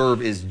they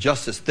deserve is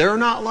justice. They're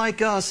not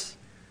like us.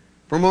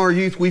 From our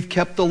youth, we've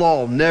kept the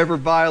law, never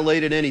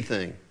violated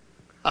anything.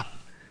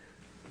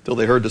 Till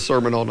they heard the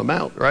Sermon on the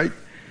Mount, right?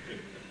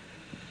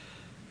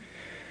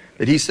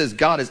 But he says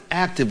God is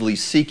actively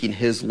seeking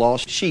his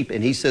lost sheep.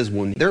 And he says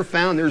when they're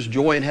found, there's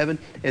joy in heaven.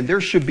 And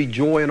there should be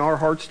joy in our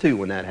hearts too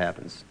when that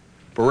happens.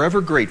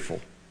 Forever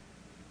grateful.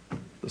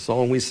 The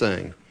song we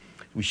sang.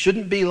 We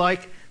shouldn't be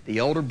like the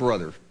elder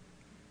brother.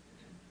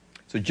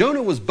 So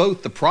Jonah was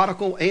both the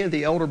prodigal and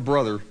the elder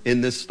brother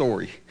in this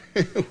story.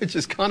 Which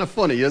is kind of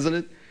funny, isn't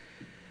it?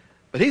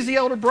 But he's the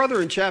elder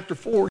brother in chapter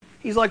 4.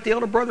 He's like the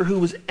elder brother who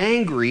was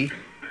angry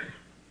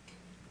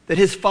that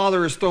his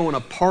father is throwing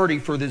a party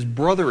for this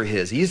brother of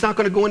his. He's not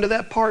going to go into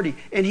that party.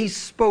 And he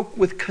spoke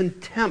with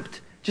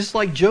contempt, just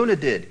like Jonah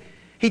did.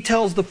 He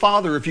tells the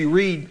father, if you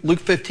read Luke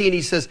 15,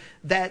 he says,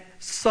 that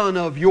son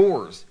of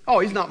yours. Oh,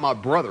 he's not my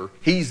brother.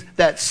 He's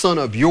that son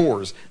of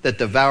yours that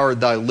devoured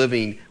thy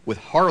living with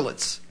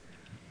harlots.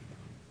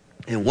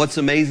 And what's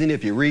amazing,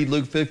 if you read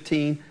Luke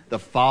 15, the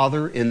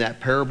father in that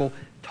parable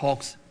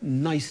talks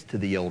nice to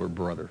the elder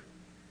brother.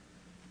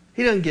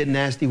 He doesn't get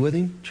nasty with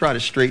him, try to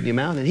straighten him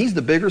out. And he's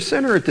the bigger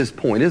sinner at this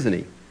point, isn't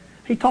he?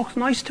 He talks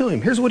nice to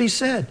him. Here's what he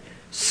said.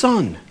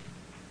 Son.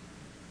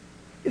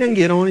 He doesn't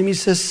get on him. He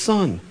says,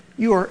 son,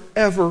 you are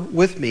ever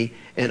with me,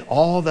 and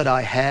all that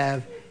I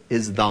have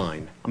is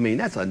thine. I mean,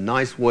 that's a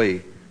nice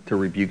way to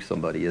rebuke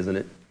somebody, isn't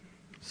it?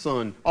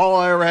 Son, all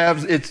I ever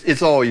have,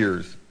 it's all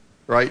yours.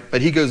 Right?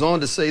 But he goes on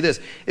to say this.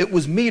 It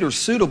was meet or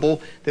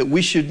suitable that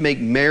we should make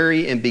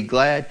merry and be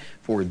glad,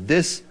 for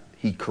this,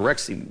 he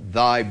corrects him,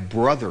 thy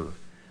brother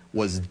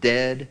was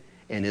dead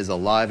and is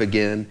alive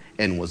again,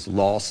 and was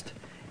lost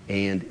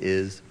and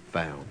is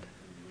found.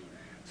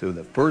 So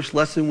the first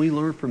lesson we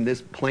learn from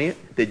this plant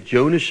that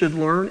Jonah should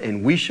learn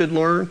and we should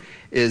learn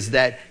is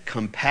that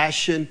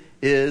compassion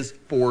is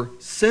for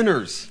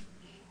sinners.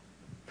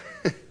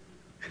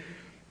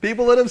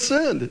 People that have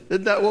sinned.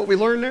 Isn't that what we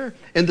learn there?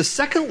 And the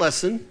second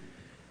lesson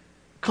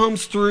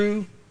comes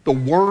through the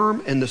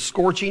worm and the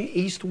scorching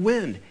east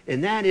wind.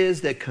 And that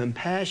is that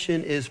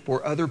compassion is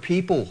for other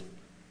people,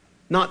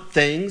 not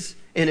things,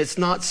 and it's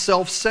not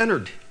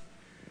self-centered.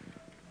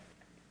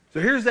 So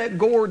here's that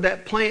gourd,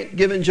 that plant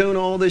giving Jonah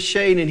all this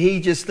shade, and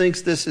he just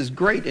thinks this is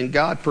great. And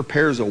God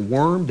prepares a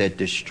worm that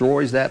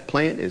destroys that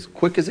plant as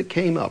quick as it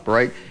came up,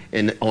 right?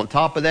 And on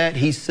top of that,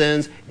 he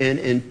sends an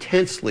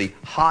intensely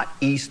hot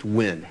east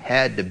wind.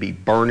 Had to be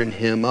burning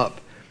him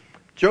up.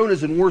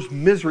 Jonah's in worse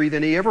misery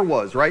than he ever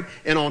was, right?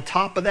 And on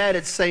top of that,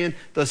 it's saying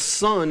the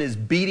sun is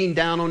beating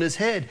down on his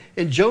head.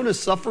 And Jonah's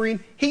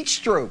suffering heat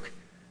stroke.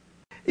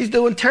 He's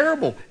doing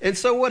terrible. And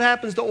so what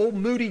happens to old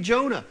moody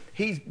Jonah?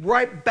 He's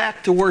right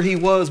back to where he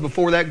was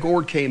before that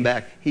gourd came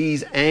back.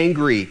 He's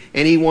angry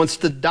and he wants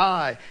to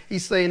die.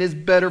 He's saying it's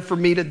better for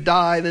me to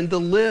die than to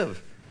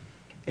live.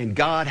 And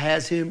God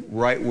has him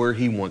right where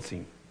he wants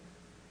him.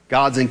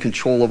 God's in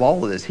control of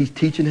all of this. He's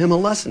teaching him a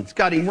lesson. He's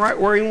got him right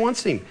where he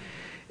wants him.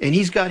 And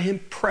he's got him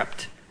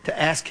prepped to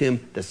ask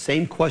him the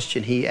same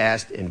question he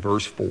asked in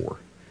verse 4.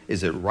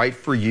 Is it right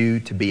for you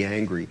to be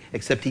angry?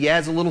 Except he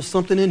adds a little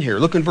something in here.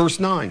 Look in verse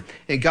 9.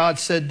 And God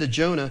said to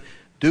Jonah,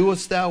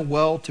 Doest thou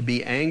well to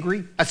be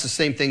angry? That's the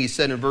same thing he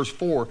said in verse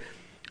 4.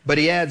 But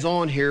he adds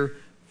on here,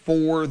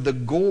 for the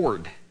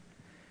gourd.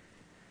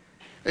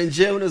 And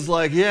Jonah's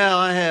like, yeah,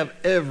 I have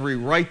every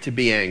right to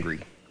be angry,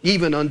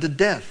 even unto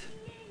death.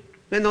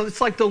 And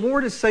it's like the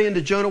Lord is saying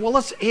to Jonah, well,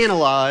 let's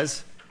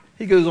analyze.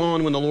 He goes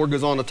on, when the Lord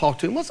goes on to talk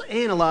to him, let's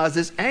analyze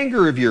this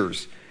anger of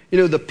yours. You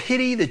know, the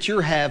pity that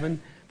you're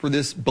having for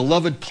this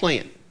beloved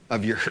plant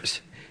of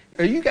yours.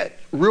 You got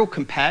real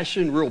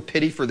compassion, real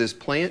pity for this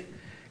plant?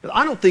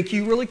 I don't think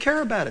you really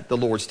care about it, the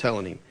Lord's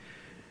telling him.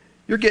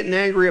 You're getting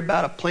angry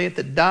about a plant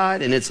that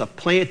died, and it's a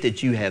plant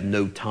that you have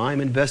no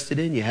time invested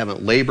in. You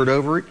haven't labored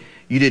over it.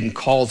 You didn't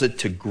cause it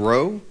to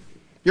grow.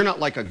 You're not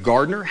like a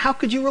gardener. How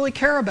could you really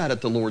care about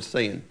it, the Lord's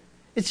saying?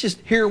 It's just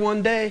here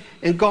one day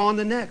and gone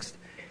the next.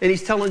 And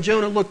he's telling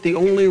Jonah, look, the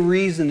only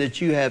reason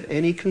that you have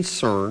any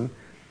concern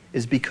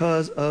is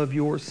because of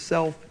your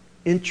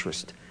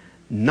self-interest,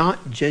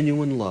 not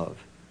genuine love.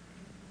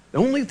 The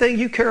only thing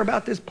you care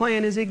about this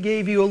plant is it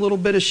gave you a little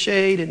bit of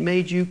shade and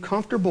made you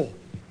comfortable.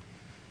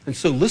 And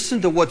so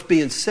listen to what's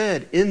being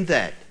said in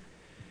that.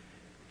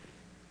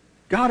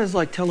 God is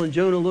like telling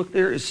Jonah, look,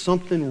 there is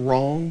something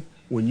wrong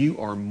when you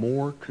are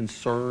more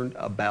concerned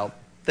about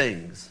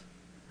things.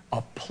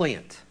 A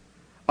plant,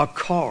 a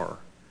car,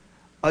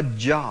 a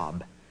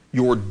job,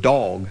 your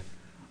dog,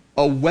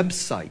 a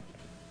website,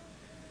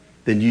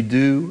 than you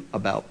do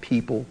about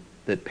people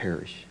that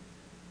perish.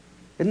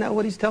 Isn't that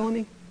what he's telling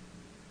me?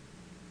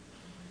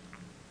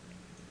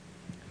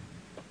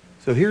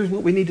 So here's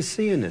what we need to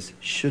see in this.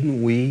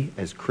 Shouldn't we,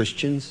 as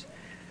Christians,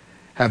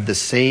 have the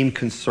same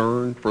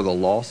concern for the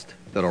lost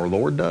that our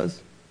Lord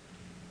does?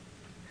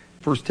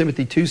 1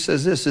 Timothy 2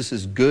 says this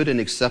is good and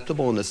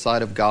acceptable in the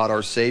sight of God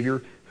our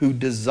Savior, who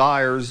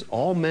desires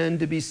all men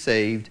to be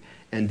saved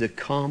and to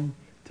come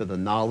to the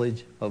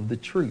knowledge of the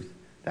truth.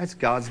 That's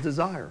God's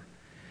desire.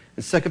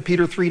 In 2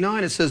 Peter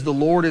 3:9 it says, the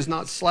Lord is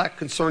not slack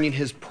concerning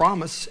his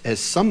promise, as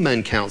some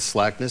men count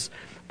slackness,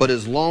 but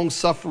is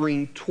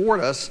long-suffering toward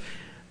us,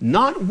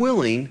 not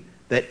willing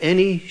that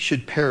any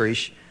should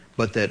perish,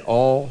 but that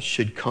all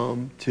should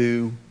come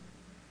to...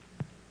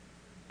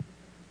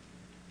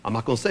 I'm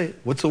not going to say it.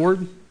 What's the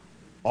word?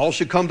 All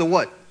should come to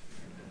what?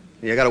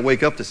 I got to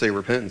wake up to say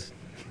repentance.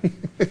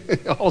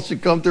 All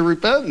should come to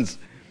repentance.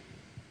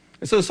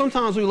 And so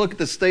sometimes we look at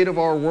the state of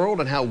our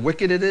world and how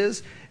wicked it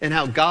is and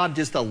how God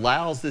just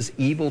allows this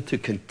evil to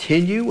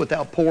continue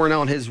without pouring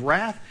out his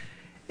wrath.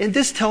 And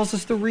this tells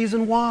us the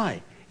reason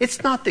why.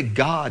 It's not that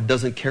God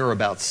doesn't care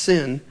about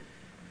sin,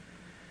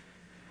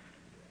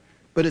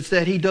 but it's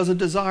that he doesn't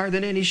desire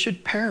that any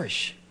should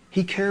perish.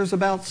 He cares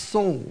about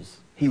souls.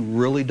 He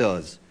really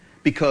does.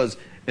 Because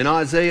in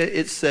Isaiah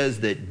it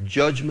says that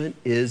judgment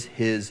is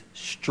his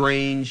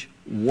strange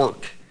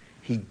work.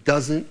 He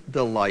doesn't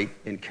delight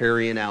in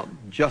carrying out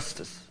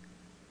justice.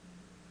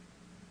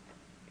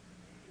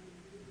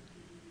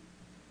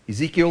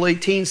 Ezekiel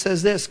 18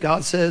 says this.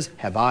 God says,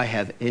 have I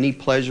have any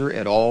pleasure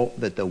at all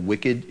that the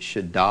wicked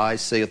should die,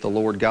 saith the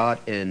Lord God,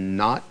 and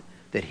not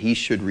that he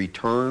should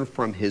return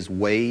from his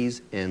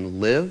ways and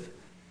live?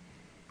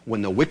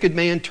 When the wicked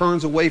man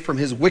turns away from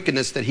his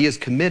wickedness that he has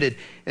committed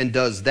and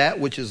does that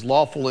which is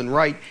lawful and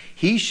right,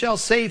 he shall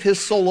save his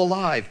soul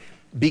alive,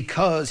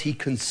 because he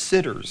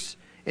considers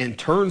and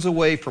turns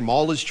away from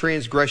all his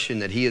transgression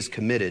that he has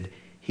committed.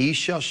 He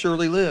shall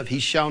surely live, he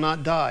shall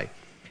not die.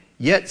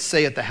 Yet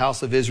saith the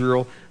house of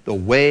Israel, the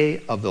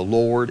way of the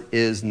Lord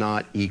is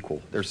not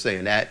equal. They're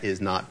saying that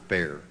is not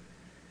fair.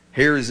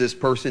 Here is this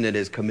person that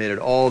has committed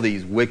all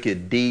these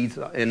wicked deeds,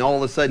 and all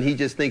of a sudden he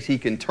just thinks he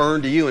can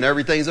turn to you and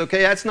everything's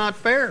okay. That's not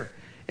fair.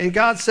 And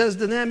God says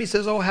to them, he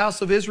says, O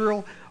house of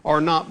Israel, are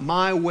not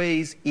my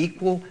ways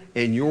equal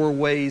and your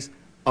ways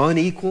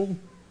unequal?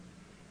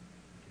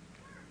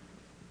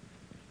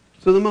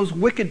 So the most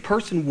wicked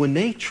person, when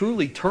they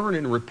truly turn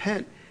and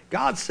repent,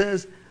 God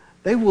says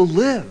they will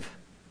live.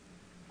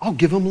 I'll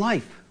give them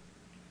life.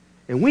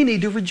 And we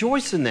need to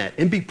rejoice in that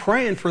and be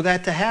praying for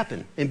that to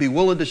happen and be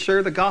willing to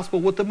share the gospel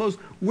with the most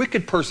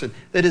wicked person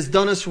that has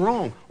done us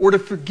wrong, or to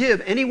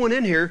forgive anyone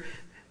in here,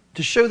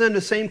 to show them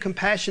the same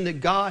compassion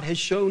that God has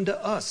shown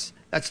to us.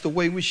 That's the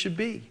way we should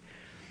be.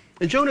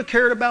 And Jonah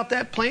cared about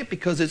that plant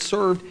because it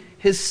served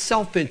his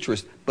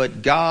self-interest.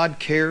 But God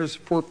cares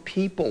for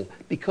people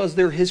because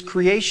they're his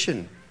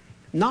creation,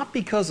 not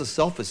because of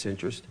selfish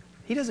interest.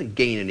 He doesn't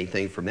gain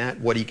anything from that,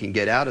 what he can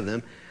get out of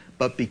them,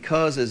 but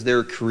because as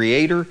their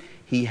creator,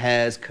 he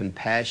has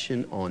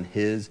compassion on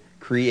his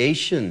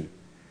creation.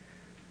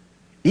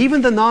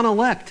 Even the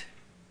non-elect.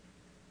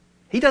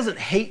 He doesn't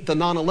hate the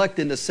non-elect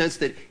in the sense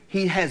that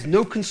he has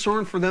no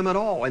concern for them at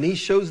all, and he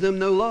shows them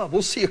no love.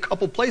 We'll see a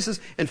couple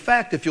places. In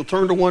fact, if you'll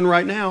turn to one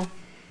right now,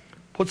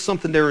 put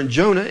something there in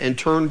Jonah and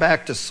turn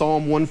back to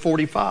Psalm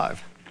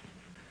 145.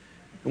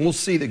 And we'll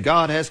see that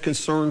God has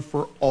concern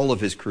for all of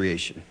his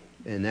creation,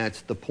 and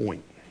that's the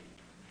point.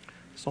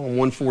 Psalm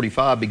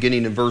 145,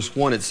 beginning in verse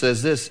 1, it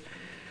says this.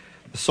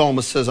 The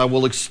psalmist says, I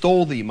will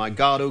extol thee, my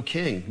God, O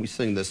King. We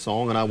sing this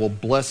song, and I will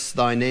bless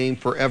thy name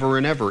forever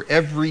and ever.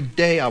 Every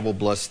day I will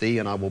bless thee,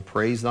 and I will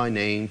praise thy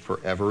name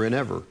forever and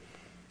ever.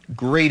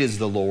 Great is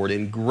the Lord,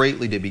 and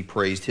greatly to be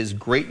praised. His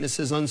greatness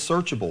is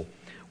unsearchable.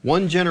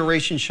 One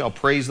generation shall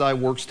praise thy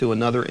works to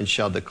another, and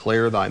shall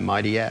declare thy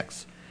mighty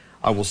acts.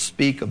 I will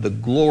speak of the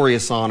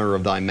glorious honor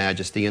of thy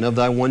majesty, and of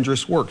thy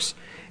wondrous works.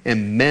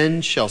 And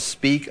men shall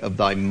speak of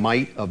thy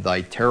might, of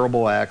thy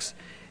terrible acts,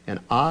 and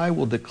I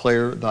will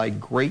declare thy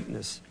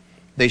greatness.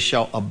 They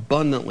shall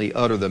abundantly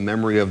utter the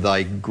memory of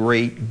thy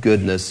great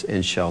goodness,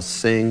 and shall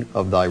sing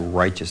of thy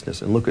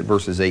righteousness. And look at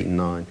verses 8 and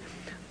 9.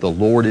 The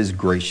Lord is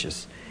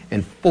gracious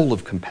and full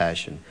of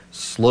compassion,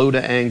 slow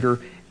to anger,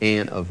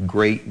 and of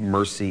great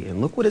mercy. And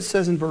look what it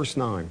says in verse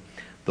 9.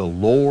 The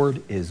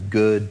Lord is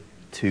good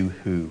to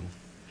who?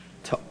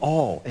 To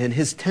all. And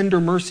his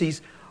tender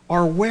mercies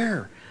are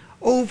where?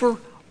 Over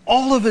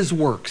all of his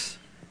works.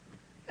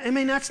 I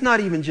mean, that's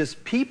not even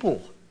just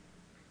people.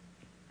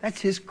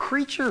 That's his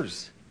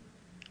creatures.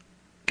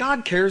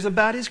 God cares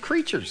about his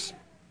creatures.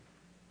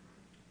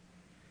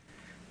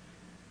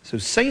 So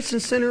saints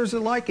and sinners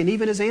alike, and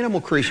even his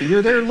animal creation.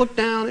 You're there, look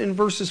down in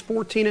verses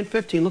 14 and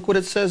 15. Look what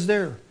it says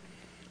there.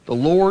 The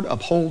Lord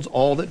upholds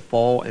all that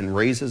fall, and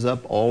raises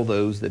up all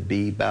those that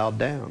be bowed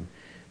down.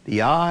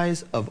 The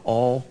eyes of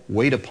all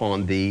wait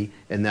upon thee,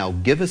 and thou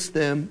givest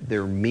them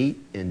their meat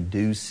in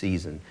due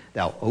season.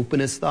 Thou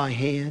openest thy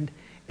hand,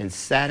 and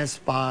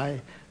satisfy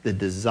the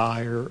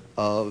desire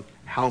of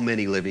how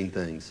many living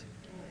things?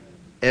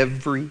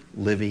 Every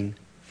living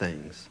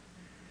things.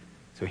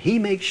 So he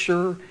makes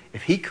sure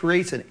if he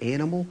creates an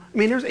animal, I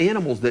mean, there's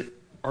animals that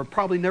are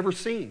probably never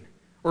seen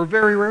or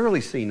very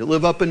rarely seen that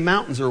live up in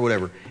mountains or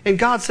whatever. And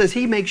God says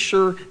he makes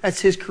sure that's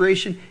his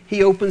creation.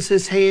 He opens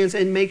his hands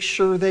and makes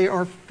sure they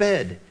are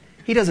fed.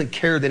 He doesn't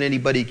care that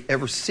anybody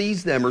ever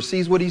sees them or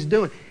sees what he's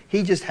doing.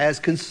 He just has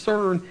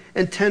concern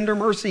and tender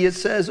mercy, it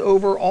says,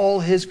 over all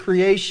his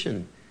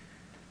creation.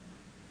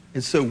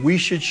 And so we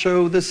should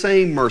show the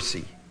same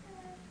mercy.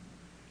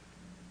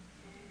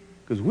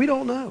 Because we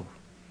don't know,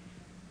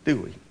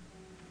 do we?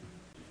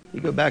 You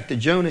go back to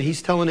Jonah,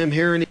 he's telling him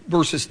here in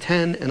verses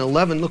 10 and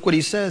 11, look what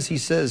he says. He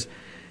says,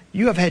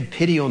 you have had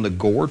pity on the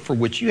gourd for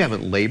which you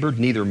haven't labored,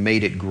 neither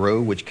made it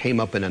grow, which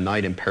came up in a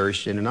night and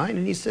perished in a night.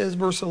 And he says,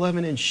 verse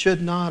 11, and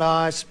should not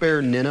I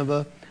spare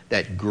Nineveh,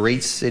 that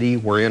great city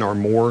wherein are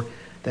more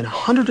than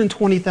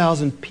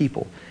 120,000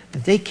 people,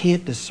 that they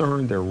can't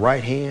discern their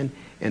right hand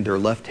and their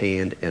left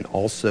hand, and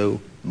also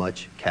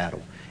much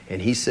cattle.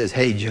 And he says,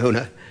 hey,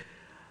 Jonah,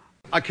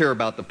 I care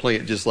about the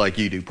plant just like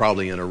you do,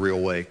 probably in a real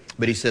way.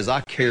 But he says,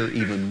 I care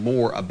even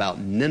more about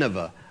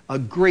Nineveh, a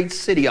great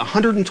city,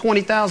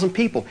 120,000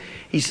 people.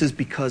 He says,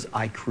 because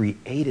I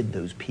created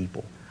those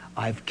people.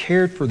 I've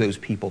cared for those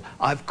people.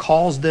 I've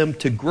caused them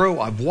to grow.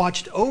 I've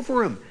watched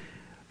over them.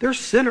 They're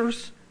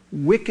sinners,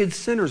 wicked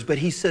sinners. But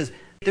he says,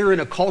 they're in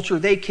a culture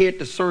they can't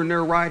discern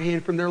their right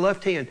hand from their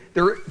left hand.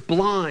 They're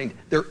blind.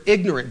 They're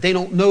ignorant. They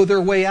don't know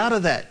their way out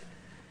of that.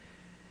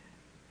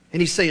 And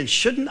he's saying,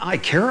 shouldn't I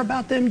care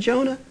about them,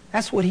 Jonah?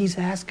 That's what he's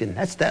asking.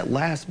 That's that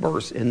last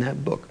verse in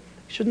that book.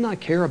 Shouldn't I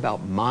care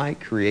about my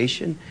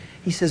creation?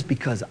 He says,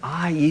 because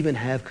I even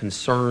have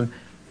concern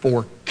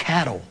for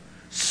cattle.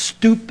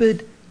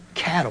 Stupid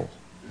cattle.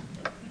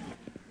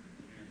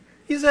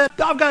 He said,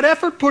 I've got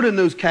effort put in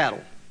those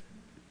cattle.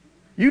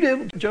 You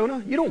did,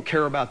 Jonah. You don't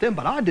care about them,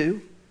 but I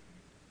do.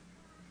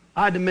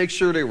 I had to make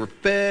sure they were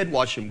fed,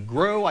 watch them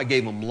grow. I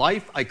gave them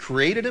life. I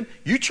created them.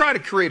 You try to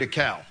create a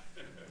cow.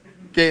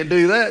 Can't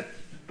do that.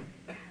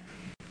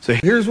 So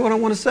here's what I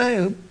want to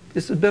say.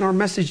 This has been our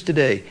message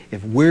today.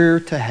 If we're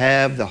to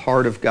have the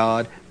heart of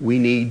God, we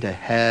need to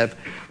have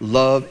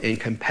love and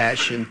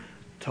compassion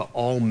to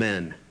all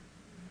men.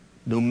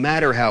 No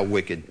matter how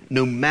wicked,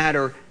 no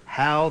matter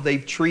how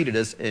they've treated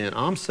us. And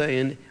I'm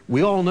saying,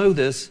 we all know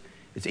this.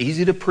 It's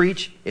easy to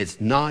preach. It's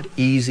not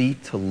easy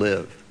to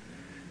live.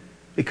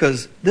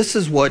 Because this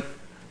is what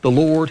the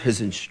Lord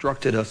has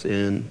instructed us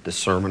in the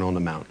Sermon on the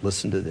Mount.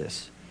 Listen to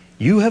this.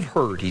 You have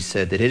heard, he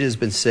said, that it has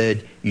been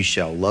said, you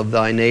shall love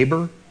thy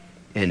neighbor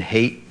and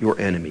hate your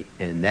enemy.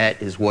 And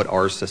that is what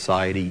our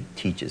society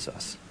teaches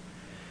us.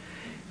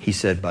 He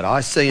said, but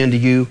I say unto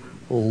you,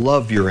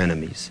 love your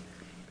enemies.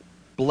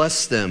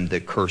 Bless them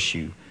that curse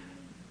you.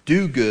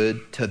 Do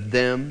good to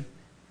them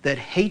that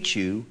hate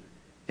you,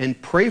 and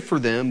pray for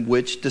them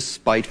which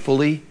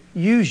despitefully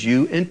use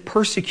you and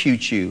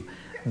persecute you,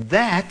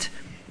 that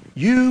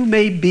you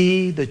may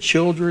be the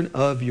children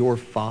of your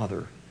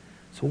Father.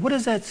 So what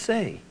does that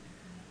say?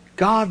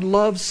 God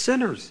loves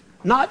sinners,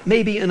 not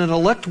maybe in an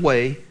elect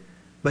way,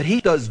 but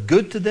he does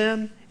good to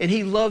them, and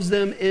he loves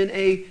them in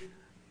a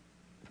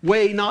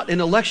way, not in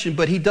election,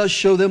 but he does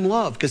show them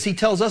love, because he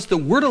tells us that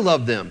we're to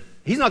love them.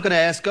 He's not going to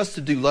ask us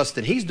to do less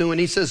than he's doing.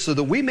 He says, so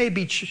that we may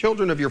be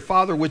children of your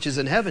Father which is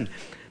in heaven,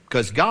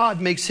 because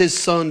God makes his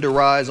sun to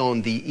rise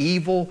on the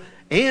evil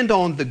and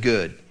on the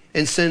good,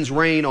 and sends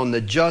rain on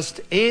the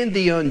just and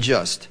the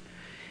unjust.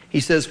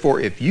 He says, for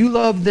if you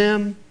love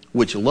them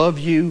which love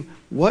you,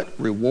 what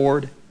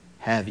reward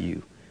have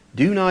you?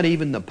 Do not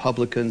even the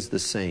publicans the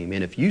same?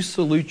 And if you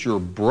salute your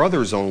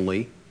brothers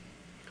only,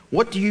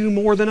 what do you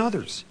more than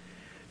others?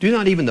 Do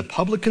not even the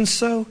publicans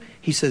so?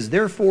 He says,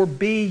 therefore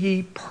be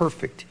ye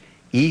perfect,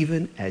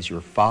 even as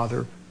your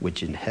Father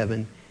which in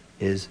heaven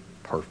is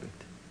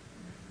perfect.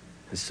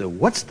 And so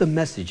what's the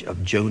message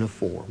of Jonah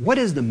 4? What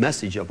is the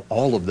message of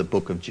all of the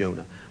book of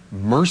Jonah?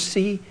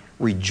 Mercy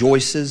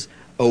rejoices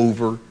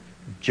over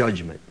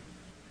judgment.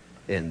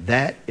 And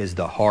that is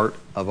the heart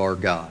of our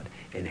God.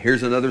 And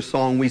here's another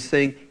song we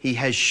sing. He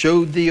has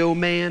showed thee, O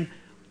man,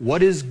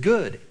 what is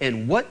good,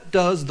 and what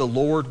does the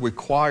Lord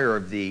require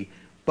of thee,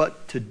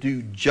 but to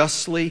do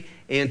justly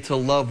and to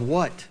love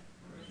what?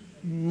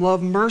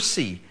 Love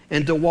mercy,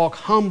 and to walk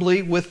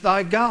humbly with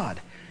thy God.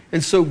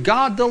 And so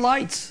God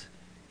delights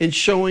in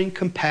showing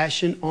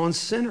compassion on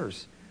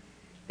sinners.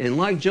 And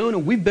like Jonah,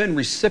 we've been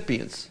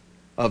recipients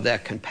of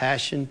that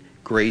compassion,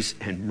 grace,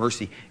 and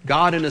mercy.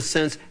 God, in a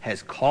sense,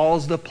 has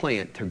caused the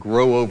plant to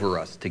grow over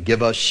us, to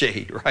give us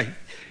shade, right?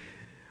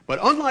 But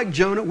unlike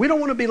Jonah, we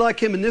don't want to be like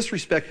him in this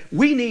respect.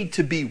 We need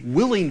to be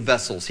willing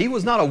vessels. He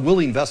was not a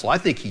willing vessel. I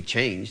think he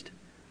changed.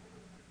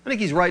 I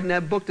think he's writing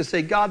that book to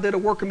say, God did a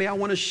work in me. I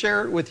want to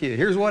share it with you.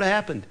 Here's what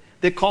happened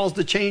that caused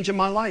the change in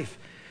my life.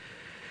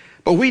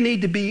 But we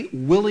need to be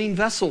willing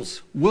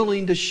vessels,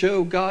 willing to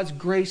show God's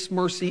grace,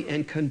 mercy,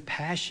 and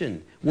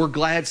compassion. We're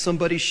glad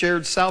somebody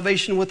shared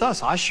salvation with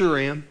us. I sure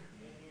am.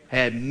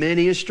 Had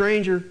many a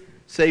stranger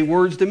say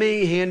words to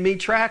me, hand me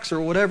tracts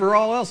or whatever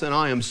all else, and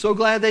I am so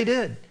glad they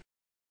did.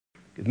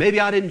 Maybe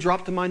I didn't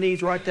drop to my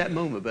knees right that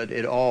moment, but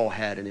it all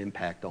had an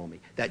impact on me.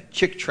 That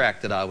chick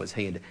tract that I was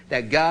handed,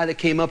 that guy that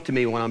came up to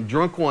me when I'm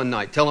drunk one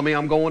night telling me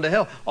I'm going to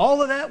hell,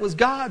 all of that was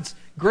God's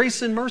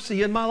grace and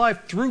mercy in my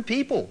life through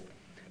people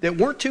that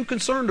weren't too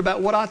concerned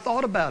about what I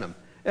thought about him.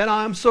 And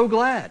I'm so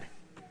glad.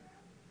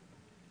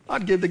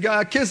 I'd give the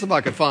guy a kiss if I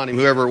could find him,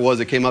 whoever it was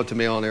that came up to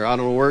me on there. I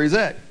don't know where he's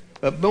at.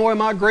 But boy,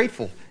 am I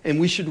grateful. And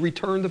we should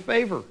return the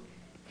favor.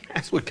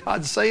 That's what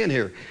God's saying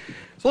here.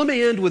 So let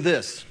me end with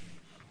this.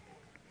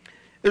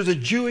 There's a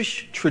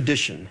Jewish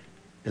tradition,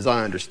 as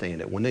I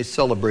understand it, when they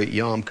celebrate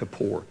Yom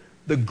Kippur,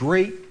 the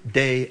great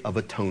day of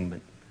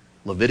atonement,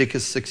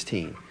 Leviticus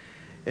 16.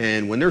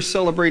 And when they're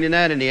celebrating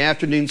that in the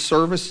afternoon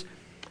service,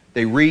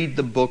 they read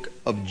the book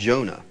of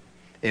Jonah.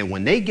 And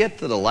when they get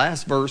to the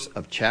last verse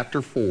of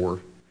chapter 4,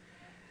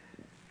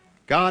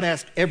 God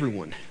asked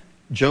everyone,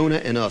 Jonah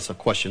and us, a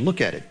question. Look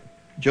at it.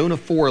 Jonah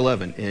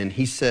 4:11, and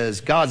he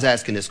says, God's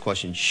asking this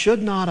question,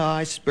 should not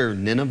I spare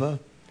Nineveh,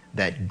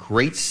 that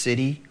great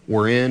city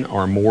wherein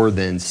are more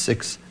than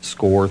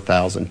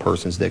 600,000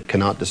 persons that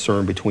cannot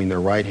discern between their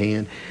right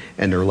hand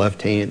and their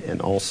left hand, and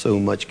also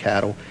much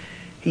cattle?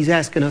 He's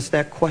asking us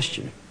that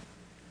question.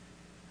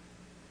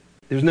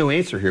 There's no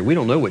answer here. We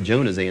don't know what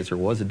Jonah's answer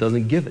was. It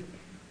doesn't give it.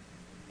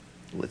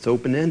 It's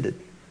open-ended.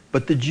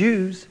 But the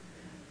Jews,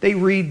 they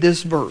read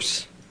this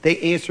verse.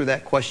 They answer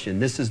that question.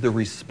 This is the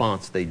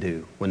response they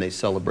do when they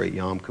celebrate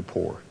Yom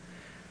Kippur.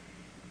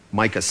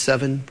 Micah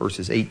 7,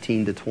 verses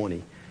 18 to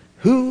 20.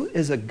 Who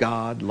is a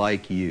God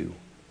like you?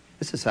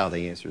 This is how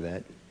they answer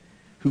that.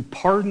 Who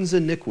pardons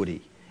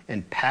iniquity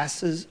and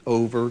passes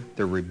over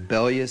the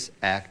rebellious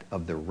act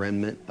of the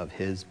remnant of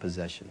his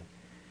possession.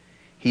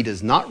 He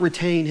does not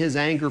retain his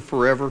anger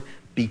forever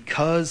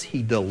because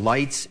he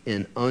delights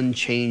in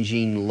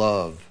unchanging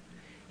love.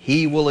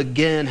 He will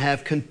again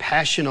have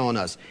compassion on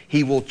us.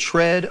 He will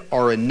tread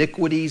our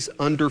iniquities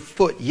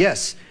underfoot.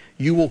 Yes,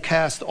 you will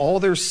cast all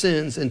their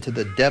sins into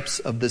the depths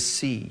of the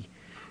sea.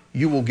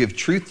 You will give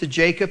truth to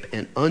Jacob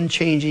and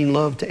unchanging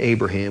love to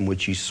Abraham,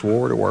 which you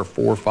swore to our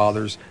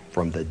forefathers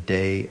from the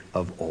day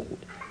of old.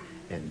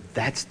 And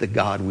that's the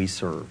God we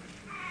serve.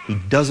 He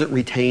doesn't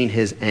retain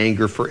his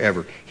anger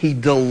forever. He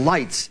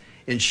delights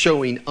in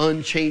showing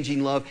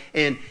unchanging love.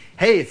 And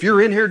hey, if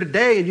you're in here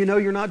today and you know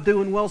you're not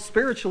doing well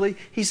spiritually,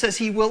 he says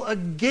he will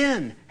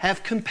again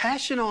have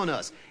compassion on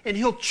us. And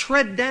he'll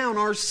tread down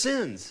our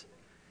sins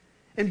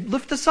and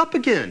lift us up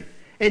again.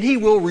 And he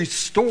will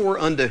restore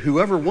unto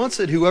whoever wants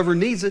it, whoever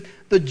needs it,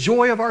 the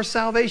joy of our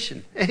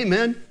salvation.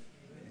 Amen?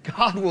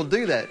 God will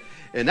do that.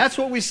 And that's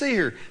what we see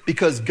here.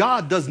 Because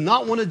God does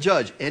not want to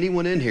judge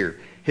anyone in here.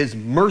 His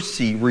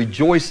mercy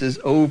rejoices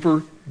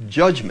over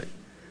judgment.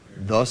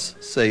 Thus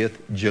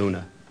saith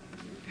Jonah.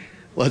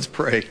 Let's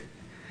pray.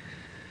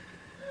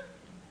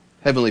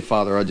 Heavenly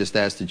Father, I just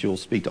ask that you'll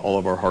speak to all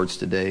of our hearts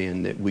today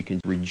and that we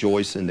can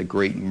rejoice in the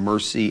great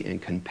mercy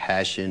and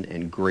compassion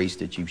and grace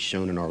that you've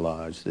shown in our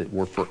lives. That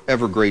we're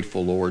forever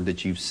grateful, Lord,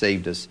 that you've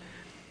saved us.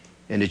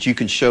 And that you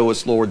can show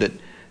us, Lord,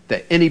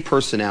 that any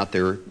person out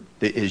there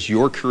that is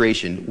your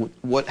creation,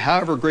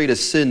 however great a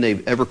sin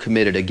they've ever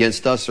committed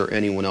against us or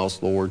anyone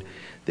else, Lord,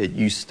 that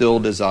you still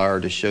desire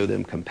to show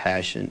them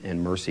compassion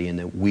and mercy, and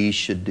that we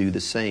should do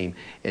the same.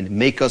 And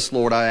make us,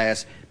 Lord, I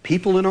ask,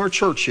 people in our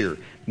church here,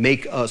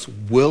 make us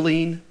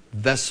willing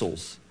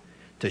vessels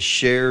to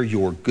share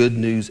your good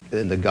news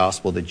in the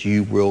gospel, that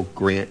you will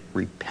grant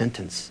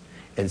repentance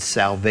and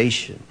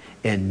salvation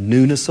and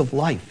newness of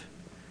life.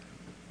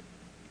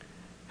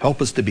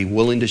 Help us to be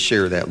willing to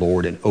share that,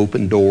 Lord, and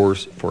open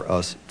doors for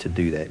us to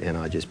do that. And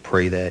I just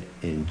pray that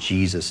in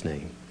Jesus'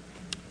 name.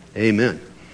 Amen.